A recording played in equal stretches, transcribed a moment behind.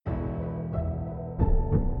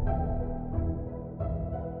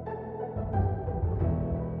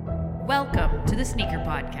Welcome to the Sneaker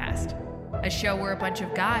Podcast, a show where a bunch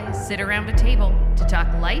of guys sit around a table to talk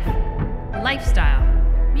life, lifestyle,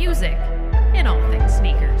 music, and all things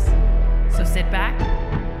sneakers. So sit back,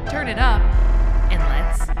 turn it up, and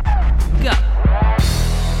let's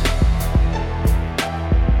go.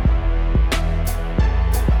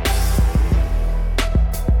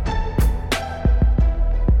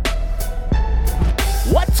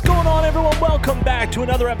 What's going on, everyone? Welcome back to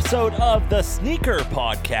another episode of the Sneaker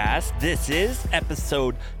Podcast. This is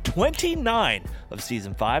episode 29 of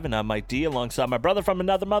season 5, and I'm Mike D alongside my brother from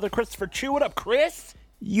another mother, Christopher Chu. What up, Chris?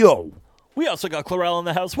 Yo. We also got Clarell in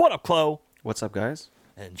the house. What up, Chloe? What's up, guys?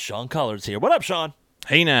 And Sean Collar's here. What up, Sean?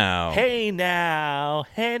 Hey now. Hey now,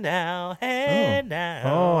 hey now, hey now.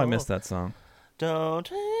 Oh, I missed that song.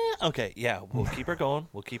 Don't. Okay, yeah, we'll keep her going.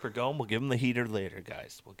 We'll keep her going. We'll give him the heater later,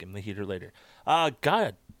 guys. We'll give him the heater later.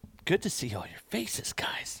 God, good to see all your faces,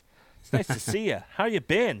 guys. It's nice to see you. How you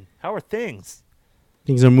been? How are things?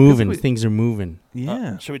 Things are moving. Things are moving.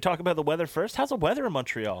 Yeah. Should we talk about the weather first? How's the weather in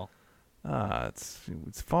Montreal? It's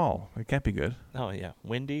fall. It can't be good. Oh, yeah.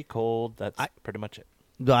 Windy, cold. That's pretty much it.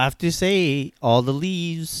 I have to say, all the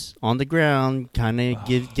leaves on the ground kind of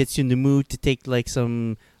gets you in the mood to take like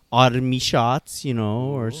some autumny shots, you know,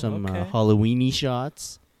 or some Halloweeny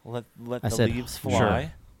shots. Let the leaves fly.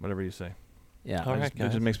 Sure. Whatever you say. Yeah. All right, It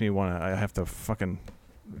guys. just makes me want to. I have to fucking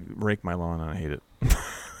rake my lawn, and I hate it.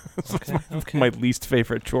 Okay. My least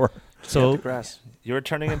favorite chore. So, the grass. You're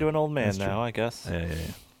turning into an old man That's now, true. I guess. Yeah.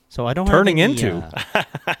 so I don't Turning have any,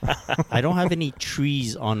 into. I don't have any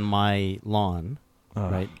trees on my lawn,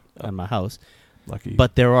 right, at my house, Lucky.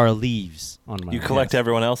 but there are leaves on my. You collect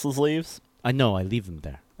everyone else's leaves? I know. I leave them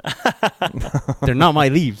there. They're not my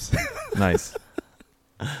leaves. Nice.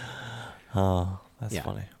 Oh, that's Yeah.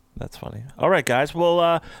 funny. That's funny. All right, guys.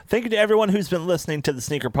 Well, thank you to everyone who's been listening to the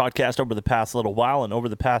Sneaker Podcast over the past little while and over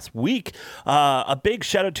the past week. A big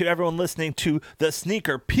shout out to everyone listening to the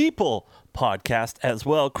Sneaker People Podcast as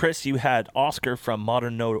well. Chris, you had Oscar from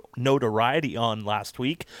Modern Notoriety on last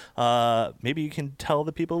week. Maybe you can tell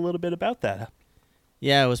the people a little bit about that.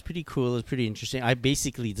 Yeah, it was pretty cool. It was pretty interesting. I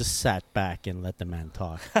basically just sat back and let the man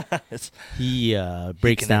talk. He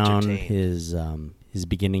breaks down entertain. his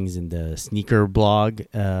beginnings in the sneaker blog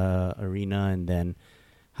arena, and then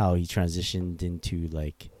how he transitioned into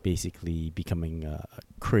like basically becoming a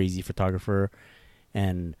crazy photographer,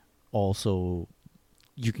 and also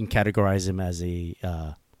you can categorize him as a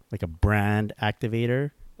like a brand activator,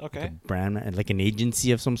 like Okay. a brand and like an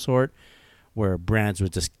agency of some sort, where brands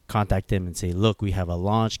would just contact him and say, "Look, we have a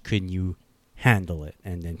launch. Can you handle it?"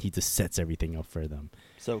 And then he just sets everything up for them.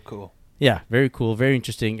 So cool. Yeah, very cool, very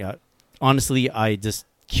interesting. Honestly, I just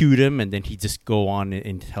cued him, and then he just go on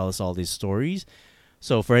and tell us all these stories.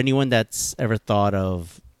 So for anyone that's ever thought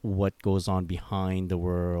of what goes on behind the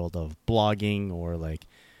world of blogging or like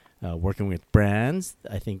working with brands,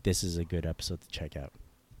 I think this is a good episode to check out.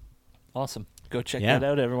 Awesome. Go check Yeah. that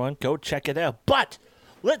out, everyone. Go check it out. But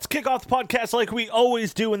let's kick off the podcast like we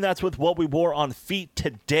always do, and that's with what we wore on feet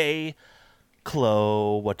today.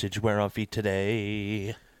 Chloe, what did you wear on feet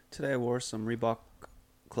today? Today I wore some Reebok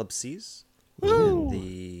Club C's. Woo! And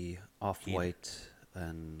the off-white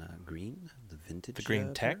and green, the vintage. The green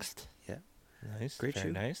pair. text. Yeah. Nice. Great Very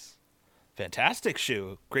shoe. nice. Fantastic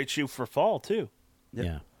shoe. Great shoe for fall, too. Yep.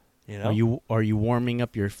 Yeah. You know? Are you warming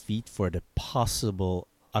up your feet for the possible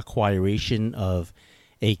acquiration of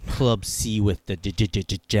a Club C with the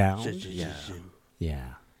down? Yeah. Yeah.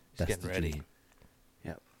 That's getting the ready. dream.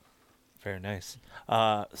 Yep. Very nice.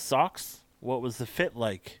 Socks. What was the fit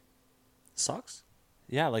like? Socks?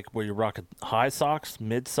 Yeah, like were you rocking high socks,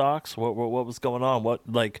 mid socks? What was going on? What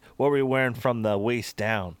were you wearing from the waist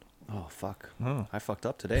down? Oh, fuck. Oh. I fucked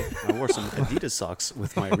up today. I wore some Adidas socks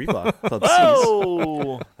with my Reebok Club C's.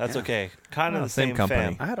 Oh, that's Yeah. okay. Kind of Oh, the same same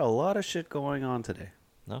company. I had a lot of shit going on today.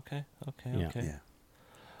 Okay. Yeah. Yeah.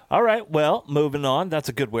 All right. Well, moving on. That's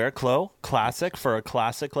a good wear, Chloe. Classic for a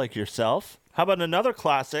classic like yourself. How about another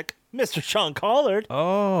classic, Mr. Sean Collard?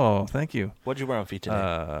 Oh, thank you. What'd you wear on feet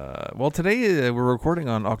today? Well, today we're recording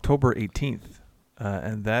on October 18th,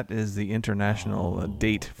 and that is the international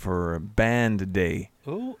date for Band Day.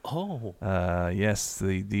 Ooh, oh. Yes,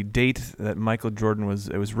 the date that Michael Jordan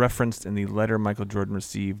it was referenced in the letter Michael Jordan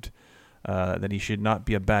received that he should not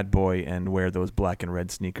be a bad boy and wear those black and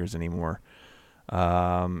red sneakers anymore. So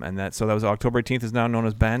that was October 18th is now known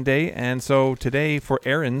as Band Day. And so today for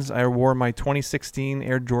errands, I wore my 2016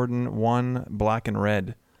 Air Jordan 1 black and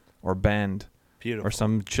red, or Band, Beautiful. or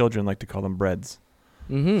some children like to call them breads.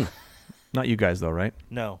 Mm-hmm. Not you guys though, right?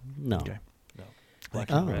 No. No. Okay. Black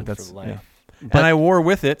Oh. and red That's for life. yeah. But- And I wore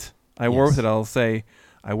with it. Yes. I'll say,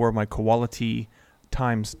 I wore my Quality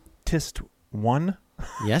times Tist 1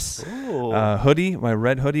 Yes. Ooh. hoodie, my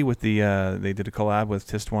red hoodie with the they did a collab with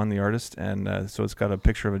Tist 1, the artist, and so it's got a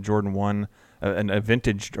picture of a Jordan 1, a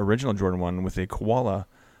vintage original Jordan 1 with a koala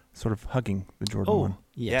sort of hugging the Jordan 1.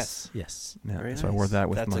 Yes. Yes. Yeah, Very so I wore nice. that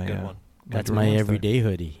with That's my a good one. That's Jordan my 1s there. everyday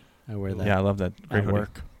hoodie. I wear that Yeah, I love that. Great at hoodie.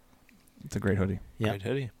 work. It's a great hoodie. Yeah. Great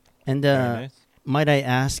hoodie. And Very nice. might I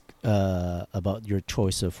ask about your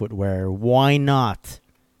choice of footwear? Why not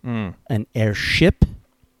an airship,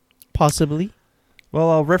 possibly? Well,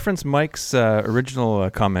 I'll reference Mike's original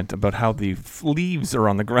comment about how the leaves are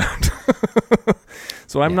on the ground.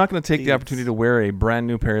 So I'm Yeah, not going to take the leaves. opportunity to wear a brand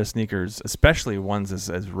new pair of sneakers, especially ones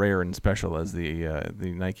as rare and special as the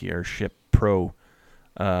Nike Airship Pro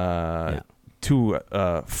to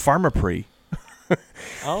Pharmaprix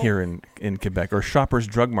Oh, here in Quebec, or Shoppers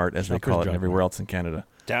Drug Mart as they Shoppers call it Drug everywhere Mart. else in Canada.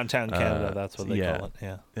 downtown Canada. That's what they yeah. call it.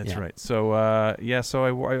 Yeah. That's Yeah. right. So I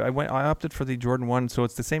opted for the Jordan 1. So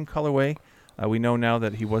it's the same colorway. We know now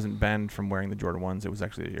that he wasn't banned from wearing the Jordan 1s. It was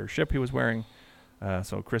actually the Airship he was wearing.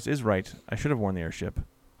 So Chris is right. I should have worn the Airship.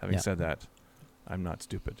 Having Yeah. said that, I'm not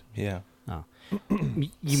stupid. Yeah.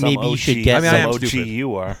 Maybe Some you should OG get I mean, I am some OG stupid.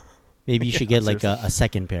 you are. maybe you should get like a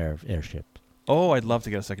second pair of airship. Oh, I'd love to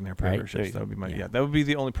get a second pair Right. of There Airships. you That would be my Yeah. that would be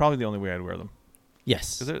probably the only way I'd wear them.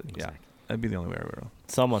 Yes. Yeah, Exactly. that'd be the only way I would wear them.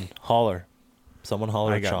 Someone holler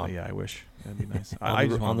at Sean. Yeah, I wish that'd be nice. On I the-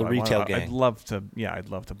 just on wanna the buy- retail I'd gang. love to. Yeah, I'd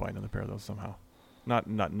love to buy another pair of those somehow. Not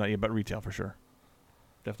yet, but retail for sure.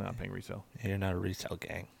 Definitely not paying resale. You're not a resale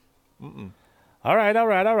gang. All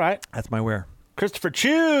right. That's my wear. Christopher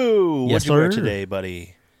Chu, Yes, what'd you wear sir. today,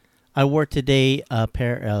 buddy? I wore today a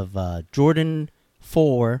pair of Jordan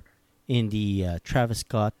 4 in the Travis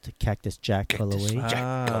Scott Cactus Jack colorway.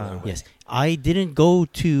 Jack colorway. Yes. I didn't go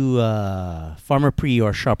to Pharmaprix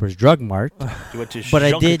or Shoppers Drug Mart, You went to but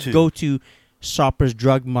I did Junkertu. go to Shoppers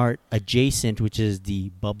Drug Mart adjacent, which is the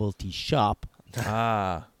bubble tea shop,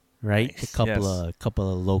 Ah. right? Nice. A couple Yes. of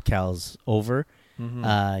locales over.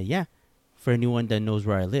 Mhm. Yeah. For anyone that knows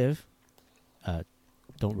where I live,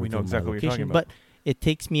 don't We know reveal my exactly what you're talking location, about. but it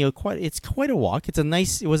takes me it's quite a walk. It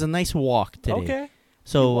was a nice walk today. Okay.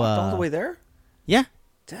 So You walked all the way there? yeah,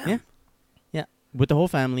 Damn. yeah, with the whole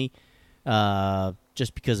family,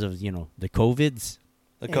 just because of the COVIDs.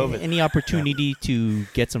 The COVID. Any opportunity to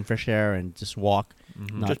get some fresh air and just walk,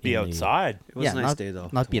 not Just be in a- outside. It was Yeah, a nice not- day, though.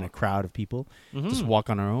 not to be in a walk. crowd of people. Mm-hmm. Just walk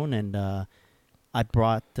on our own. And I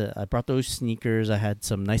brought those sneakers. I had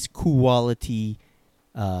some nice quality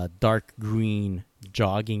dark green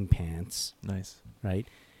jogging pants, Nice. right?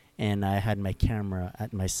 And I had my camera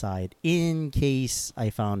at my side in case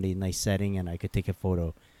I found a nice setting and I could take a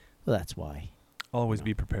photo. So that's why. Always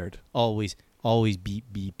be prepared. Always be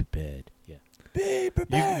prepared. Yeah.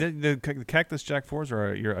 The Cactus Jack 4s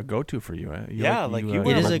are a go-to for you. Yeah, like you It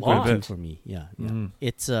wear is them a a lot. go-to for me. Yeah. Mhm.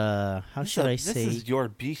 It's how should I This say? is your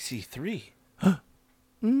BC3.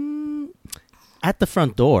 At the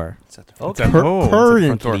front door. It's at the Okay. It's at- oh, it's at the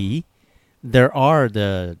front door. Currently, there are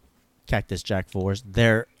the Cactus Jack 4s.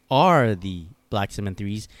 There are the black cement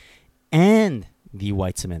 3s and the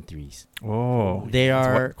white cement 3s. Oh, They that's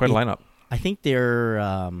are quite a lineup. I think they're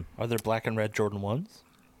Are there black and red Jordan 1s?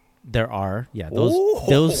 there are those Oh.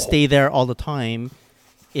 those stay there all the time.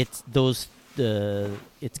 It's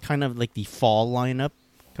it's kind of like the fall lineup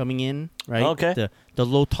coming in, right? Okay. The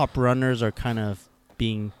low top runners are kind of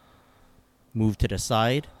being moved to the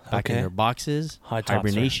side, back in Okay. their boxes. High tops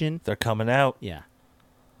hibernation. They're coming out. Yeah.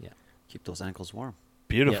 Keep those ankles warm.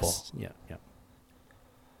 Beautiful. Yes.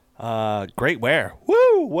 Yeah. Great wear.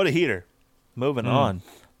 Woo! What a heater. Moving on.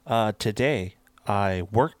 Today, I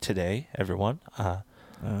worked today, everyone.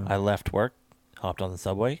 I left work, hopped on the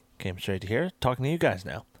subway, came straight to here, talking to you guys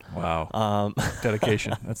now. Wow.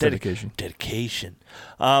 Dedication. That's dedication. Dedication.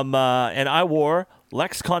 And I wore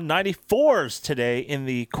Lexicon 94s today in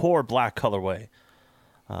the core black colorway.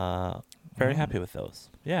 Very happy with those.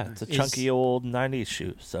 Yeah, it's a Is- chunky old 90s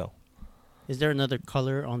shoe. So Is there another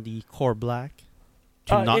color on the core black?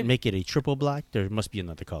 To not make it a triple black, there must be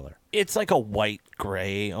another color. it's like a white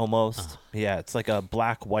gray almost. Yeah, it's like a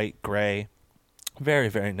black white gray. Very,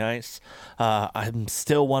 very nice. I'm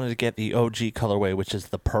still wanting to get the OG colorway, which is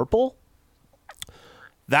the purple.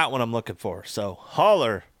 That one I'm looking for. So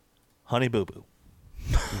holler, honey boo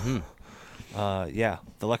boo. Yeah,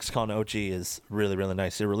 the Lexicon OG is really, really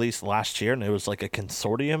nice. It released last year, and it was like a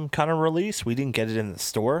consortium kind of release. We didn't get it in the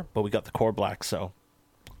store, but we got the core black, so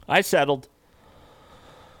I settled.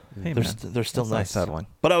 Hey, They're, man. they're still That's not nice. settling.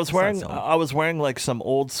 But I was not wearing settling. like some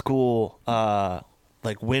old school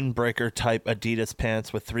like windbreaker type Adidas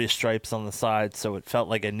pants with 3 stripes on the side, so it felt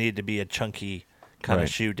like it needed to be a chunky kind of Right.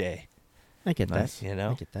 shoe day, I get Nice. that. you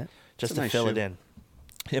know? I get that. just It's a to nice fill shoe. it in.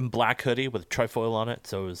 in black hoodie with trifoil on it,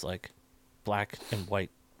 so it was like black and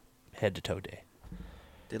white head to toe day.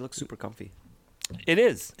 They look super comfy. It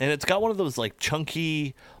is, and it's got one of those like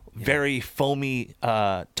chunky, very foamy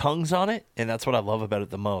tongues on it, and that's what I love about it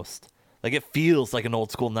the most. Like it feels like an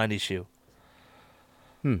old school '90s shoe.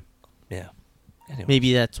 Yeah. Anyway.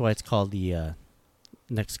 Maybe that's why it's called the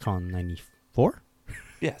Nexcon 94.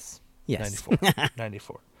 Yes. Yes.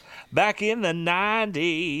 94. Back in the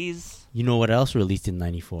 90s. You know what else released in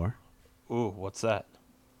 94? Ooh, what's that?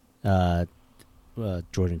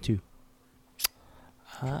 Jordan 2.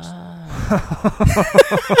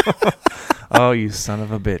 Oh, you son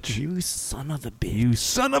of a bitch. You son of a bitch. You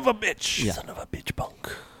son of a bitch. Yeah. Son of a bitch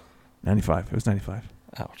punk. 95. It was 95.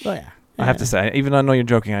 Ouch. Oh, yeah. I have to say, even though I know you're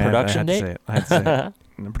joking, I Production had date? to say it. I had to say it.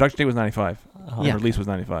 The production date was 95. Yeah. Release was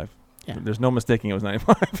 95. Yeah. There's no mistaking it was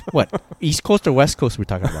 95. What? East Coast or West Coast we're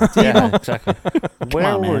talking about? Yeah, exactly. Where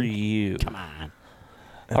on, man. were you? Come on.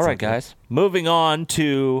 All right, guys. Moving on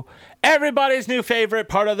to everybody's new favorite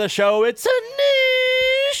part of the show. It's a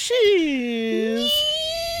niche.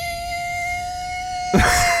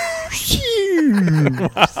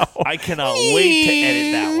 I cannot wait to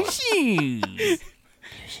edit that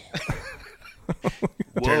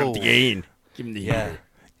one. Turn up the gain. Give him the Yeah.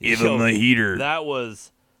 Give him the heater. That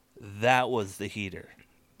was the heater.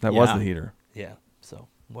 That was Yeah. the heater. Yeah. So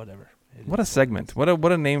whatever. It What a is segment. What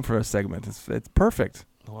a name for a segment. It's perfect.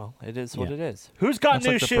 well, it is what Yeah. it is. Who's got That's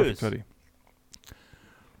new like the perfect shoes? hoodie.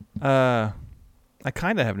 I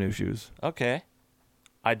kind of have new shoes. Okay.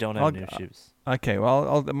 I don't have new shoes. Okay,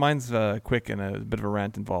 well, mine's quick and a bit of a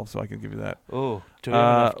rant involved, so I can give you that. Oh, do we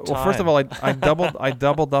have enough Well, first of time? all, I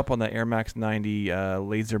doubled up on the Air Max 90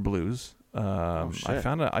 Laser Blues. I shit.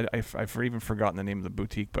 found I've even forgotten the name of the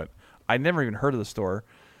boutique, but I'd never even heard of the store.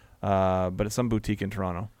 But it's some boutique in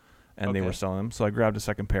Toronto, and they were Okay. selling them. So I grabbed a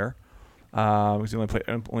second pair. It was the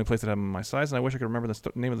only place that had them in my size, and I wish I could remember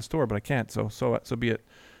the name of the store, but I can't. So be it.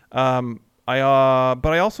 But I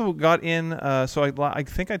also got in. I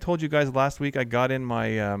think I told you guys last week I got in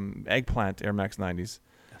my eggplant Air Max 90s,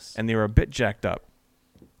 Yes. and they were a bit jacked up.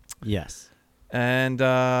 Yes. And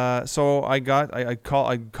so I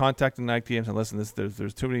contacted Nike and said, listen,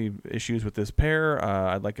 there's too many issues with this pair.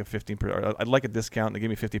 I'd like I'd like a discount. They gave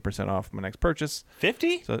me 50% off my next purchase.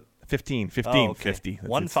 50? So 15, Oh, okay. 50.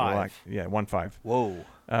 1.5. Yeah, 1.5. Whoa.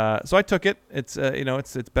 So I took it. It's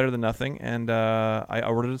it's better than nothing, and I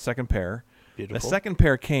ordered a second pair. Beautiful. The second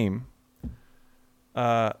pair came.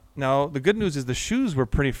 Now the good news is the shoes were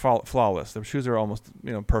pretty flawless. The shoes are almost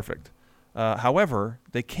perfect. However,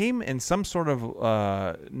 they came in some sort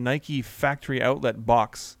of Nike factory outlet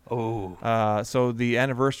box. Oh. So the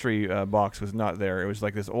anniversary box was not there. It was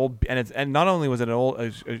like this old, and not only was it an old,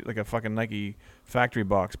 like a fucking Nike factory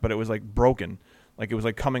box, but it was like broken, like it was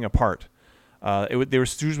like coming apart.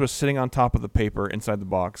 Shoes were sitting on top of the paper inside the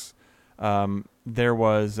box. There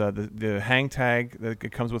was the hang tag that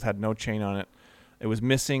it comes with had no chain on it. It was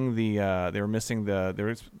missing as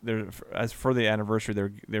for the anniversary,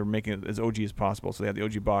 they were making it as OG as possible. So they had the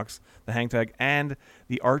OG box, the hang tag, and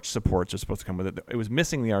the arch supports are supposed to come with it. It was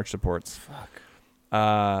missing the arch supports.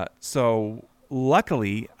 Fuck. So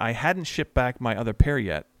luckily, I hadn't shipped back my other pair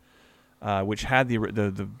yet, which had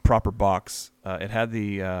the proper box. It had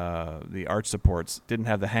the arch supports, didn't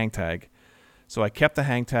have the hang tag. So I kept the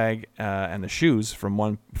hang tag and the shoes from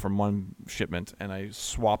one shipment, and I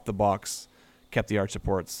swapped the box. Kept the arch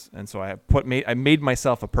supports, and so I made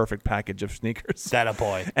myself a perfect package of sneakers. That a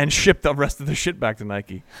boy. And shipped the rest of the shit back to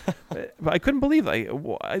Nike. But I couldn't believe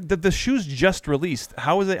the shoes just released.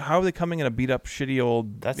 How are they coming in a beat up, shitty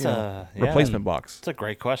old replacement box? That's a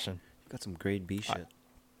great question. Got some grade B shit.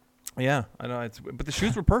 Yeah, I know. But the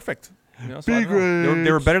shoes were perfect. So I don't know.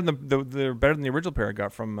 They were better than the original pair I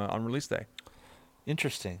got from on release day.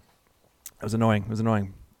 Interesting. It was annoying.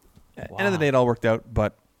 End of the day, it all worked out,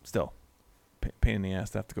 but still. Pain in the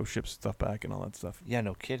ass to have to go ship stuff back and all that stuff. Yeah,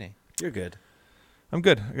 no kidding. You're good. I'm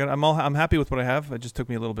good. I'm happy with what I have. It just took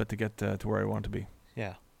me a little bit to get to where I want to be.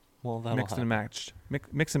 Yeah. Well, that'll Mixed and matched.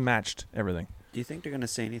 Mix and matched everything. Do you think they're going to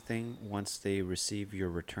say anything once they receive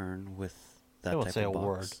your return with that They won't type say of a box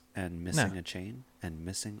word. and missing a chain and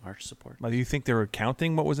missing arch support? Do you think they were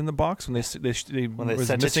counting what was in the box when they was sent it to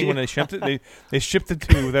missing you? when they shipped it? They shipped it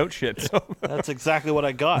to me without shit. So That's exactly what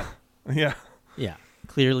I got. yeah. Yeah.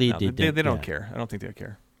 Clearly, No, they did, don't yeah. care. I don't think they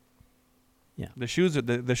care. Yeah. The shoes are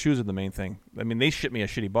the main thing. I mean, they shipped me a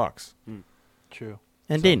shitty box. True.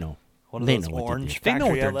 And they know. One of They those know what they orange did. They know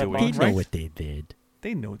what factory they're outlet doing, They boxes. know right? what they did.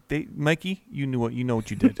 They know. Mikey, you knew what you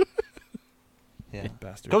did. Yeah.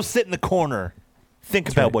 Bastard. Go sit in the corner. Think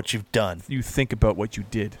That's about right. what you've done. You think about what you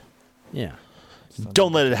did. Yeah.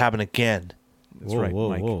 Don't let it happen again. That's right,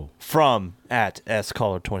 Mike. From at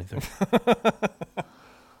scaller23.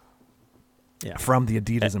 Yeah. From the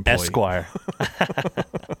Adidas employee. Esquire.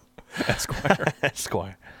 Esquire.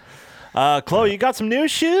 Esquire. Chloe, you got some new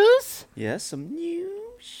shoes? Yes, some new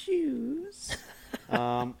shoes.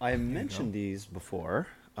 I mentioned these before.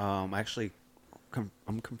 Actually,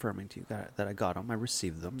 I'm confirming to you that I got them. I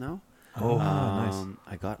received them now. Oh, nice.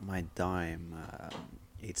 I got my Dime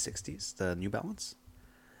 860s, the New Balance,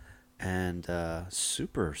 and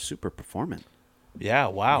super performant. Yeah,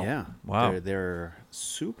 wow. Yeah, Wow. They're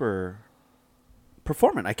super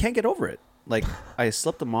performant. I can't get over it. Like I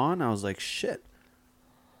slipped them on, I was like, shit.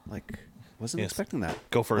 Like wasn't Yes. expecting that.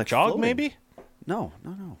 Go for a Like jog, floating. maybe? No.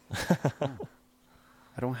 No.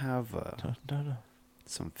 I don't have No.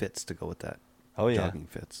 some fits to go with that. Oh, yeah. Jogging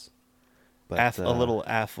fits. But A little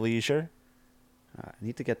athleisure. I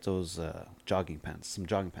need to get those jogging pants, some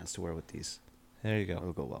jogging pants to wear with these. There you go.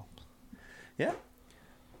 It'll go well. Yeah.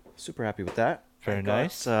 Super happy with that. Very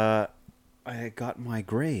nice. I got my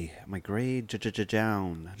gray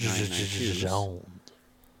down.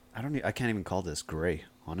 I can't even call this gray,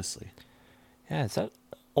 honestly. Yeah, is that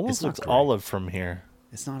almost It's not looks gray. olive from here?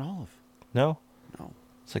 It's not olive. No, No.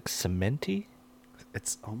 it's like cementy.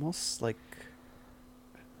 It's almost like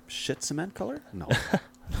shit cement color? No.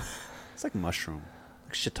 It's like mushroom.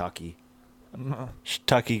 Like shiitake.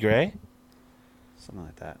 Shiitake gray. Something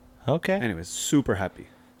like that. Okay. Anyways, super happy.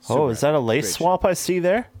 Oh, Super is that a happy. lace Great swap I see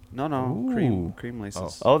there? shit. No. Ooh. Cream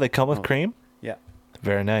laces. Oh, they come with Oh. cream. Yeah.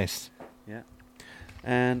 Very nice. Yeah.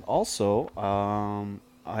 And also,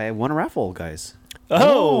 I won a raffle, guys.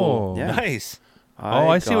 Oh, Yeah. nice.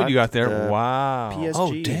 I see what you got there. the Wow. PSG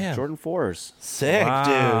Oh, damn. Jordan 4s. Sick, Wow.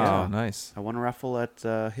 dude. Oh, nice. I won a raffle at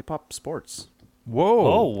Hip Hop Sports.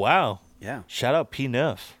 Whoa. Oh, wow. Yeah. Shout out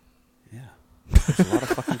P9. Yeah. There's a lot of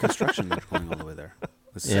fucking construction going all the way there. It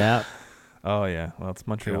was sick. Yeah. Oh, yeah. Well, it's It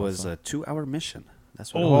Montreal. was so. a 2-hour mission.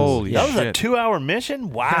 That's what it Holy That was a shit. 2-hour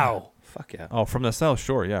mission? Wow. Fuck yeah. Oh, from the South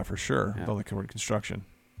Shore, yeah, for sure. Yeah. All the covered construction.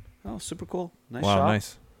 Oh, super cool. Nice Wow, shop.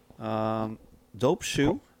 nice. Dope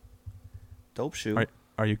shoe. Dope shoe.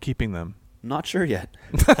 Are you keeping them? Not sure yet.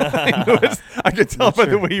 I could tell Not by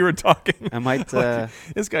sure. the way you were talking. I might.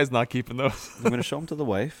 This guy's not keeping those. I'm gonna show them to the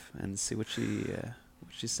wife and see what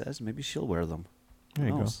she says. Maybe she'll wear them. There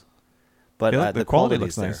Who you go. knows? But They look- the the quality quality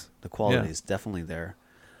looks is there. nice. The quality Yeah. is definitely there.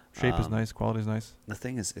 Shape is nice. Quality is nice. The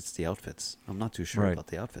thing is, it's the outfits. I'm not too sure Right. about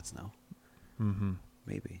the outfits now. Mm-hmm.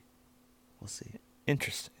 Maybe we'll see.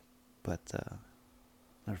 Interesting. But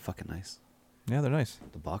they're fucking nice. Yeah, they're nice.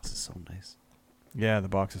 The box is so nice. Yeah, the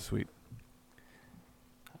box is sweet.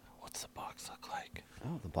 What's the box look like?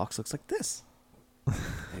 Oh, the box looks like this.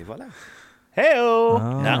 Et voilà. Hey-oh.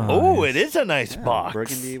 Oh, Oh, nice. it is a nice Yeah, box.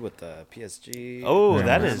 burgundy with the PSG. Oh, Very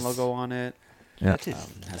that nice. is logo on it. Yeah. That is Has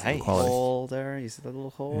a nice. little Quality. hole there. You see the little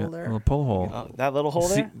hole Yeah, there? little pull hole. Oh, that little hole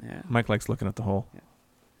See- there? Yeah. Mike likes looking at the hole.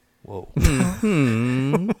 Whoa.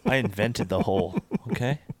 Hmm. I invented the hole.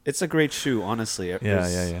 Okay. It's a great shoe, honestly. Yeah.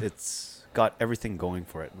 It's got everything going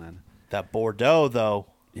for it, man. That Bordeaux, though.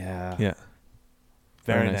 Yeah. Yeah.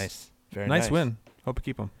 Very Very nice. nice. Very Nice nice. win. Hope you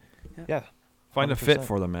keep them. Yeah. Find a fit 100%.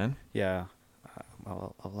 for them, man. Yeah.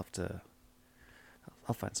 I'll have to.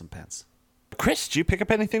 I'll find some pants. Chris, did you pick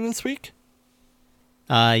up anything this week?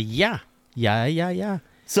 Yeah.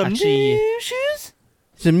 Some Actually- new shoes?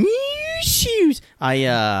 Some new shoes.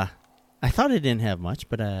 I thought I didn't have much,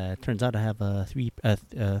 but turns out I have three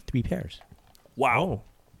pairs. Wow. Oh.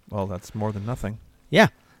 Well, that's more than nothing. Yeah.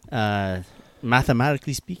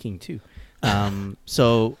 Mathematically speaking, too.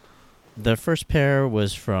 So the first pair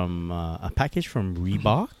was from a package from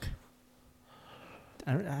Reebok.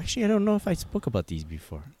 I don't know if I spoke about these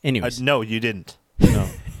before. Anyways, No, you didn't. no.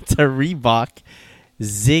 It's a Reebok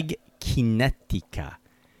Zig Kinetica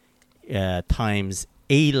times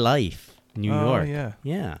A-Life, New Oh, York. yeah.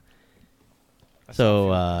 Yeah. I So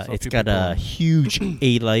saw a few it's people got a going. huge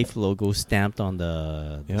A-Life logo stamped on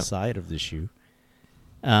the Yep. side of the shoe.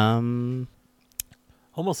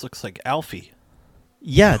 Almost looks like Alfie.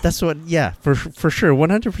 Yeah, that's what. Yeah, for sure,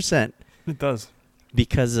 100%. It does.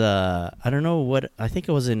 Because I don't know what I think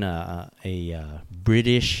it was in a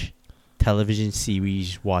British television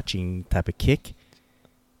series watching type of kick,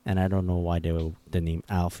 and I don't know why the name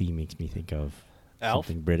Alfie makes me think of Alf?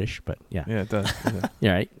 something British, but yeah, Yeah, it does. Yeah.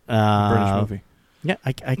 yeah, right. British movie. Yeah,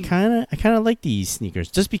 I kind of like these sneakers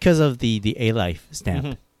just because of the A-Life stamp.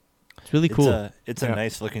 Mhm. It's really cool. It's a Yeah.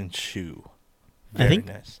 nice looking shoe. I Very think-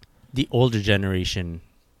 nice. The older generation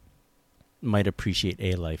might appreciate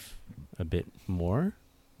A-Life a bit more.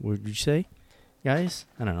 Would you say, guys?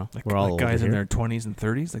 I don't know. Like, We're all like guys over in here. their 20s and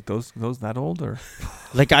 30s, like those that old, or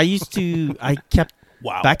Like I kept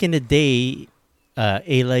Wow. back in the day.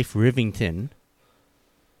 A Life Rivington,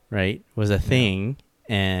 right, was a thing,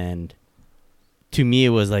 and to me it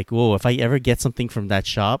was like, whoa, if I ever get something from that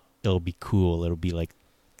shop, it'll be cool. It'll be like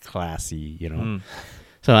classy, you know.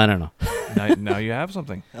 So I don't know. now you have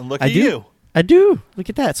something. And look I at do. you. I do. Look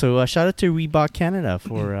at that. So shout out to Reebok Canada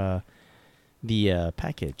for the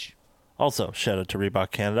package. Also, shout out to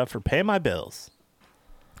Reebok Canada for paying my bills.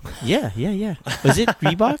 Yeah. Was it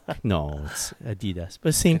Reebok? No, it's Adidas.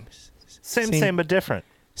 But same, Same, but different.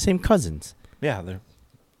 same cousins. Yeah, they're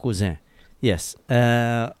Cousin. Yes.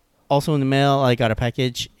 Also in the mail, I got a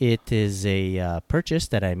package. It is a purchase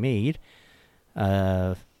that I made.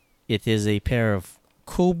 It is a pair of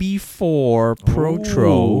Kobe 4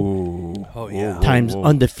 Protro Oh, yeah. times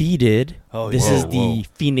undefeated. Oh, This yeah. is the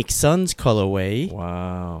Phoenix Suns colorway.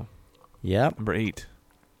 Wow. Yep. Number 8.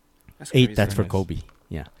 That's 8, crazy. that's for Nice. Kobe.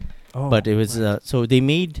 Yeah. Oh, But it was, so they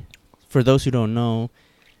made, for those who don't know,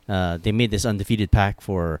 they made this undefeated pack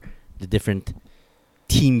for the different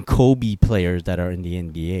Team Kobe players that are in the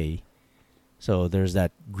NBA. So there's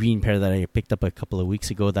that green pair that I picked up a couple of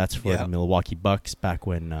weeks ago. That's for Yeah. the Milwaukee Bucks back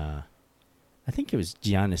when, I think it was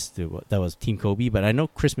Giannis that was Team Kobe, but I know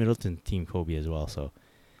Chris Middleton Team Kobe as well. So,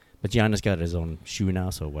 but Giannis got his own shoe now,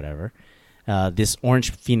 so whatever. This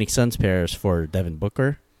orange Phoenix Suns pair is for Devin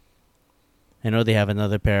Booker. I know they have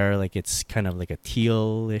another pair, like it's kind of like a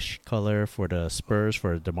teal-ish color for the Spurs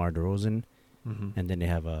for DeMar DeRozan, and then they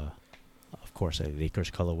have of course, a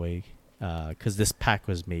Lakers colorway, because this pack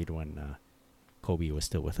was made when Kobe was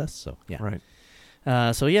still with us. So yeah,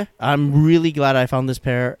 Right. so yeah, I'm really glad I found this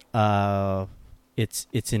pair.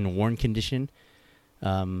 It's in worn condition,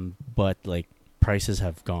 but like prices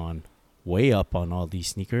have gone way up on all these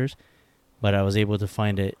sneakers. But I was able to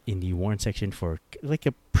find it in the worn section for like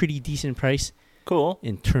a pretty decent price Cool.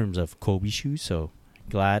 in terms of Kobe shoes. So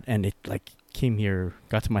glad, and it like came here,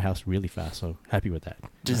 got to my house really fast. So happy with that.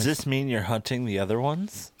 Does this mean you're hunting the other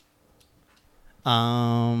ones?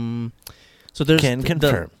 So there's Can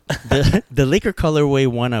confirm. the Laker colorway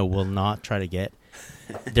one I will not try to get.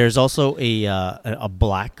 There's also a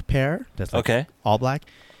black pair that's like Okay. all black,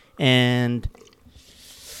 and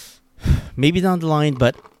maybe down the line,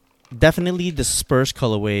 but definitely the Spurs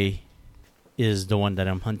colorway is the one that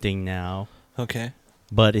I'm hunting now. Okay.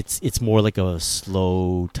 But it's more like a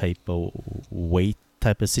slow type of wait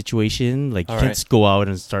type of situation. Like you All can't right. just go out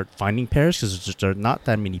and start finding pairs because there are not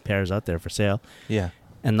that many pairs out there for sale, Yeah.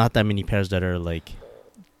 and not that many pairs that are like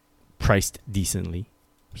priced decently.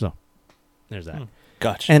 So there's that.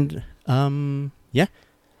 Gotcha. And yeah,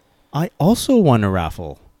 I also won a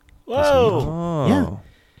raffle Whoa. Oh. Yeah.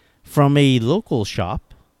 from a local shop,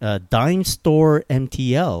 Dime Store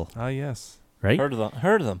MTL, Ah, yes. right? Heard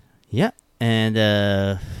of them. Yeah. And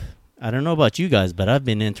I don't know about you guys, but I've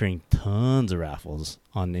been entering tons of raffles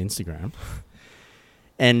on Instagram.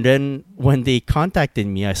 And then when they contacted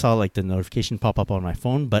me, I saw like the notification pop up on my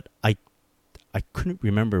phone, but I couldn't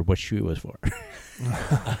remember what shoe it was for.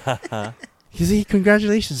 You see,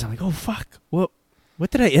 congratulations. I'm like, oh, fuck. What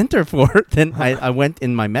did I enter for? Then I went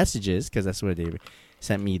in my messages, because that's where they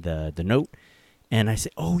sent me the note. And I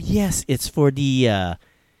said, oh, yes, it's for the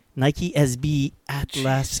Nike SB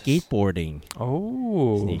Atlas skateboarding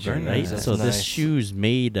Oh, sneaker, very right? nice. That's So this nice. shoe's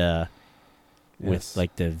made with Yes.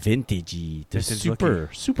 like the vintagey, the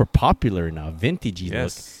Vintage super popular now, vintagey look.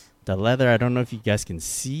 Yes. The leather, I don't know if you guys can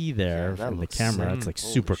see there Yeah, that from the looks camera. sick. It's like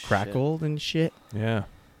Holy super shit. crackled and shit. Yeah.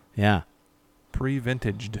 Yeah.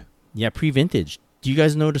 Pre-vintaged. Yeah, pre-vintage. Do you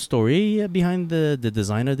guys know the story behind the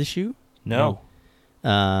design of the shoe? No.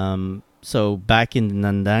 So back in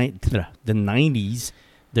the 90s,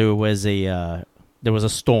 there was a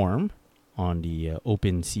storm on the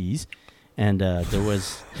open seas, and there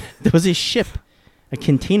was a ship, a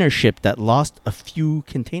container ship that lost a few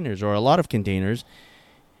containers or a lot of containers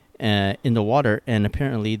in the water, and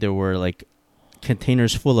apparently there were like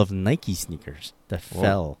containers full of Nike sneakers that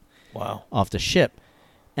fell Wow. off the ship.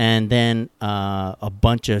 And then a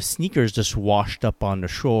bunch of sneakers just washed up on the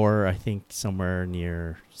shore, I think somewhere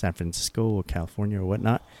near San Francisco or California or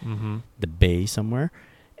whatnot, Mm-hmm. the bay somewhere.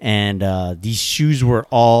 And these shoes were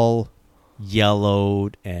all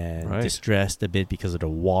yellowed and Right. distressed a bit because of the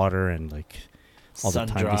water and like all the time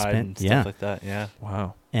they Sun-dried spent. and stuff Yeah. like that. Yeah.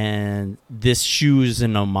 Wow. And this shoe is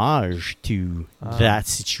an homage to Ah. that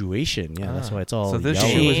situation. Yeah, that's Ah. why it's all So this yellow.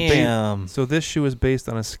 shoe is Damn. So this shoe is based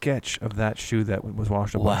on a sketch of that shoe that was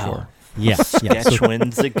washed up on Wow. shore. Yeah, yeah. Sketch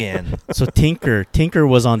wins again. So Tinker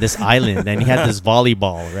was on this island and he had this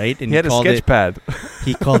volleyball, right? And He had a called sketch it, pad.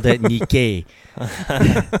 he called it Nikkei.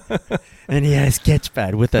 And he had a sketch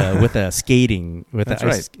pad with a skating with That's a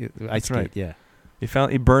ice That's skate. right. Yeah.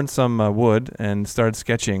 He burned some wood and started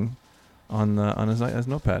sketching on his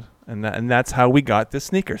notepad, and that's how we got this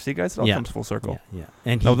sneaker. See, guys, it all comes full circle. Yeah.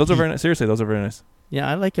 And No, those are very nice. Seriously, those are very nice. Yeah,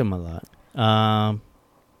 I like him a lot.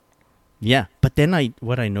 Yeah, but then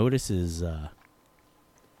what I notice is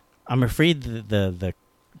I'm afraid the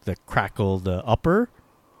crackle, the upper,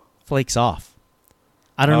 flakes off.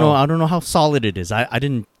 I don't know. I don't know how solid it is. I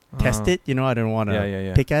didn't test it. You know, I didn't want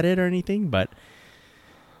to pick at it or anything. But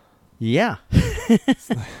yeah,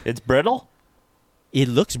 It's brittle. it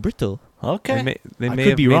looks brittle. Okay. They I may could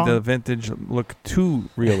have be made wrong. the vintage look too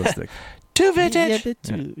realistic. Too vintage. Yeah, bit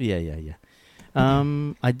too, yeah.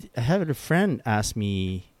 I had a friend ask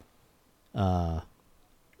me, but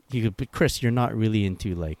Chris, you're not really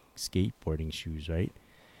into like skateboarding shoes, right?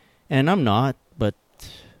 And I'm not, but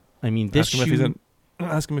I mean this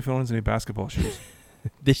Ask him if he owns any basketball shoes.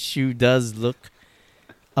 this shoe does look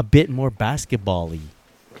a bit more basketball-y,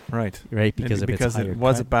 Right. because Maybe of its higher it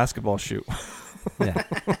was a cut. basketball shoe. Yeah.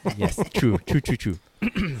 Yes, true.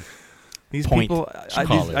 These Point. people,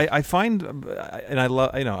 Call it. I find, and I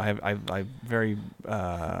love, I very,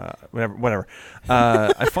 whatever.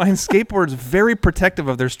 I find skateboards very protective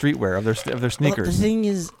of their streetwear, of their Well, sneakers. the thing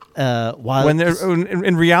is, while When they're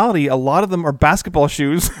in reality, a lot of them are basketball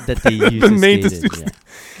shoes. that they use been to made to skate in,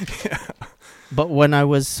 yeah. But when I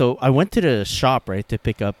went to the shop, right, to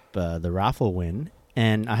pick up the raffle win,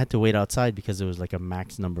 and I had to wait outside because it was like a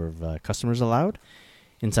max number of customers allowed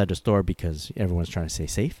inside the store because everyone's trying to stay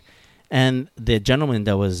safe. And the gentleman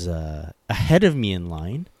that was ahead of me in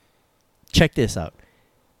line, check this out.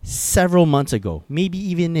 Several months ago, maybe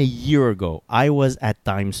even a year ago, I was at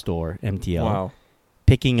Dime Store, MTL, Wow.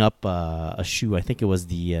 picking up a shoe. I think it was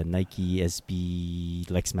the Nike SB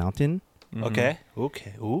Lex Mountain. Mhm.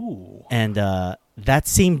 Okay. Ooh. And that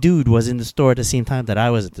same dude was in the store at the same time that I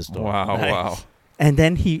was at the store. Wow. Nice. Wow. And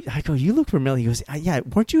then I go, you look familiar. He goes, yeah,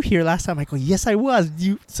 weren't you here last time? I go, yes, I was.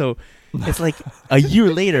 So it's like a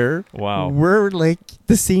year later, Wow. we're like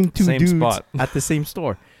the same two Same dudes spot. at the same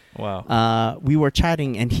store. Wow. We were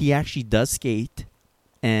chatting, and he actually does skate.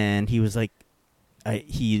 And he was like,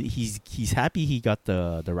 he's happy he got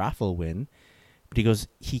the raffle win. But he goes,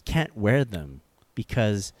 he can't wear them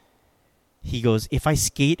because he goes, if I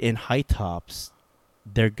skate in high tops,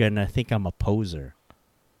 they're going to think I'm a poser.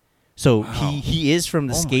 So Wow. he is from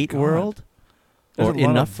the Oh my skate God. world, There's or a lot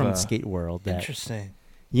enough of, from the skate world that Interesting. A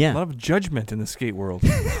yeah. lot of judgment in the skate world.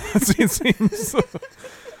 It seems.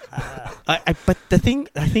 But the thing,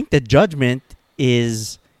 I think the judgment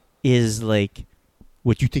is like,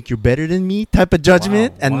 what, you think you're better than me type of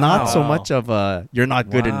judgment, Wow. and not so Wow. much of a you're not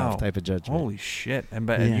good Wow. enough type of judgment. Holy shit! And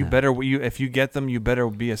Yeah. if you get them, you better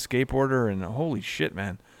be a skateboarder. And holy shit,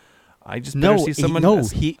 man! I just better no, see someone.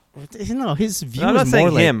 his view. I'm not is saying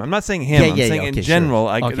more like, him. I'm not saying him. Yeah, I'm yeah, saying yeah, in okay, general.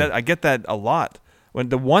 sure. Okay. I get that a lot. When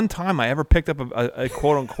the one time I ever picked up a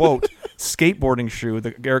quote unquote skateboarding shoe,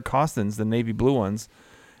 the Eric Costins, the navy blue ones,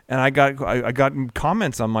 and I got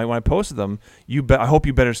comments on when I posted them. I hope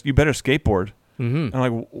you better skateboard. Mhm. And I'm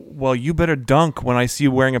like, well, you better dunk when I see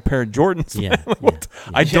you wearing a pair of Jordans. Yeah, Like, what?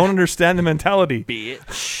 yeah. I don't understand the mentality.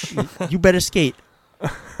 Bitch. You better skate,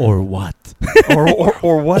 or what? or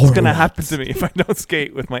what's Or going to what? happen to me if I don't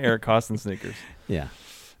skate with my Eric Costin sneakers. Yeah.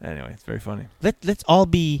 Anyway, it's very funny. Let's all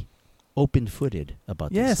be open-footed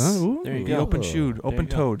about Yes. this. Huh? There you Be go. open-shoed, There you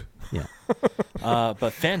open-toed. Yeah.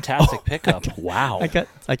 But fantastic pickup. Wow. I got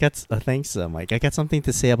thanks, Mike. I got something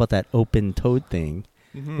to say about that open-toed thing.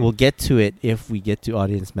 Mhm. We'll get to it if we get to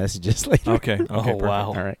audience messages later. Okay. Oh, Perfect. wow.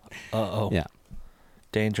 All right. Uh-oh. Yeah.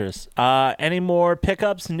 Dangerous. Any more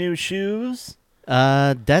pickups, new shoes?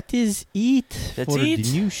 That is it That's for it?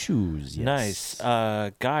 the new shoes. Yes.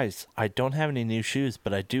 Nice. Guys, I don't have any new shoes,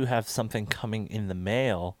 but I do have something coming in the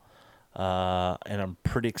mail. And I'm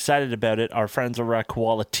pretty excited about it. Our friends over at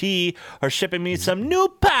Quality are shipping me some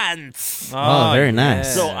new pants. Oh, very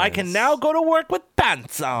nice. So I can now go to work with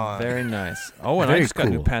pants on. Very nice. Oh, and I Very just got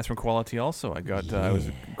new cool. pants from Quality also. I got.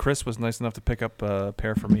 Chris was nice enough to pick up a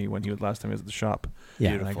pair for me when he was last time he was at the shop. Yeah.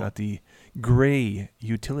 And I Beautiful. got the gray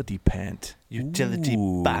utility pant. Utility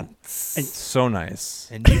Ooh. pants. So nice.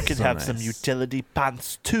 And you can So have some nice. utility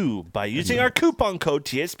pants too by using our coupon code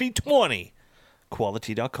TSP20.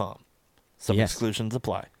 Quality.com. Some Yes. exclusions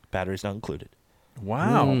apply. Batteries not included.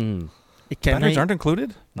 Wow. I, Batteries aren't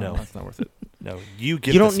included? No. That's not worth it. No, you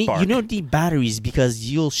give you the don't need spark you don't need batteries because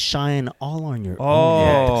you'll shine all on your Oh, own.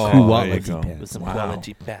 there you Quality go. pants. with some Wow.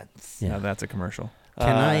 quality pants. Yeah. Now that's a commercial.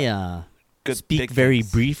 Can I good speak big very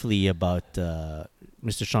things. briefly about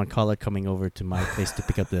Mr. Sean Collett coming over to my place to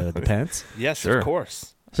pick up the pants? Yes, Sure. of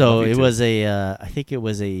course. So Love you it too. was I think it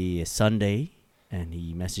was a Sunday, and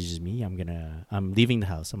he messages me. I'm leaving the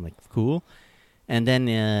house. I'm like, cool. And then,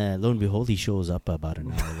 lo and behold, he shows up about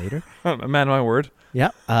an hour later. Man, my word. Yeah.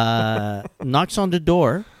 Knocks on the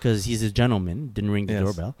door because he's a gentleman. Didn't ring the Yes.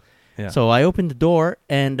 doorbell. Yeah. So I opened the door,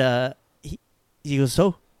 and he goes,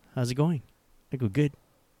 "So, how's it going?" I go, "Good."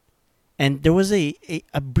 And there was a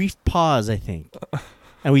brief pause, I think.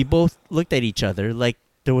 And we both looked at each other like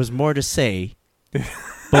there was more to say.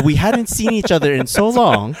 But we hadn't seen each other in so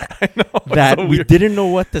long that so we weird. didn't know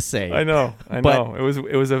what to say. I know. But-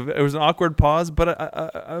 It was an awkward pause, but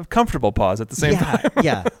a comfortable pause at the same time.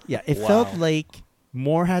 Yeah. It felt like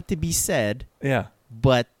more had to be said, Yeah.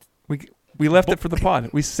 but We left it for the pod.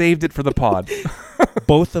 We saved it for the pod.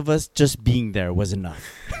 both of us just being there was enough.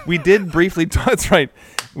 We did briefly. That's right.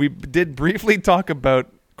 We did briefly talk about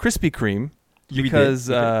Krispy Kreme We because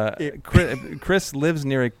did. Chris lives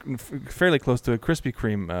near fairly close to a Krispy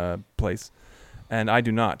Kreme place, and I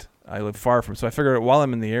do not. I live far from. So I figured while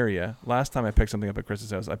I'm in the area, last time I picked something up at Chris's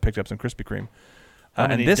house, I picked up some Krispy Kreme, How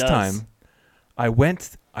and many this does? time I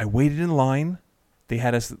went. I waited in line. They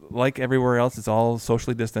had us like everywhere else. It's all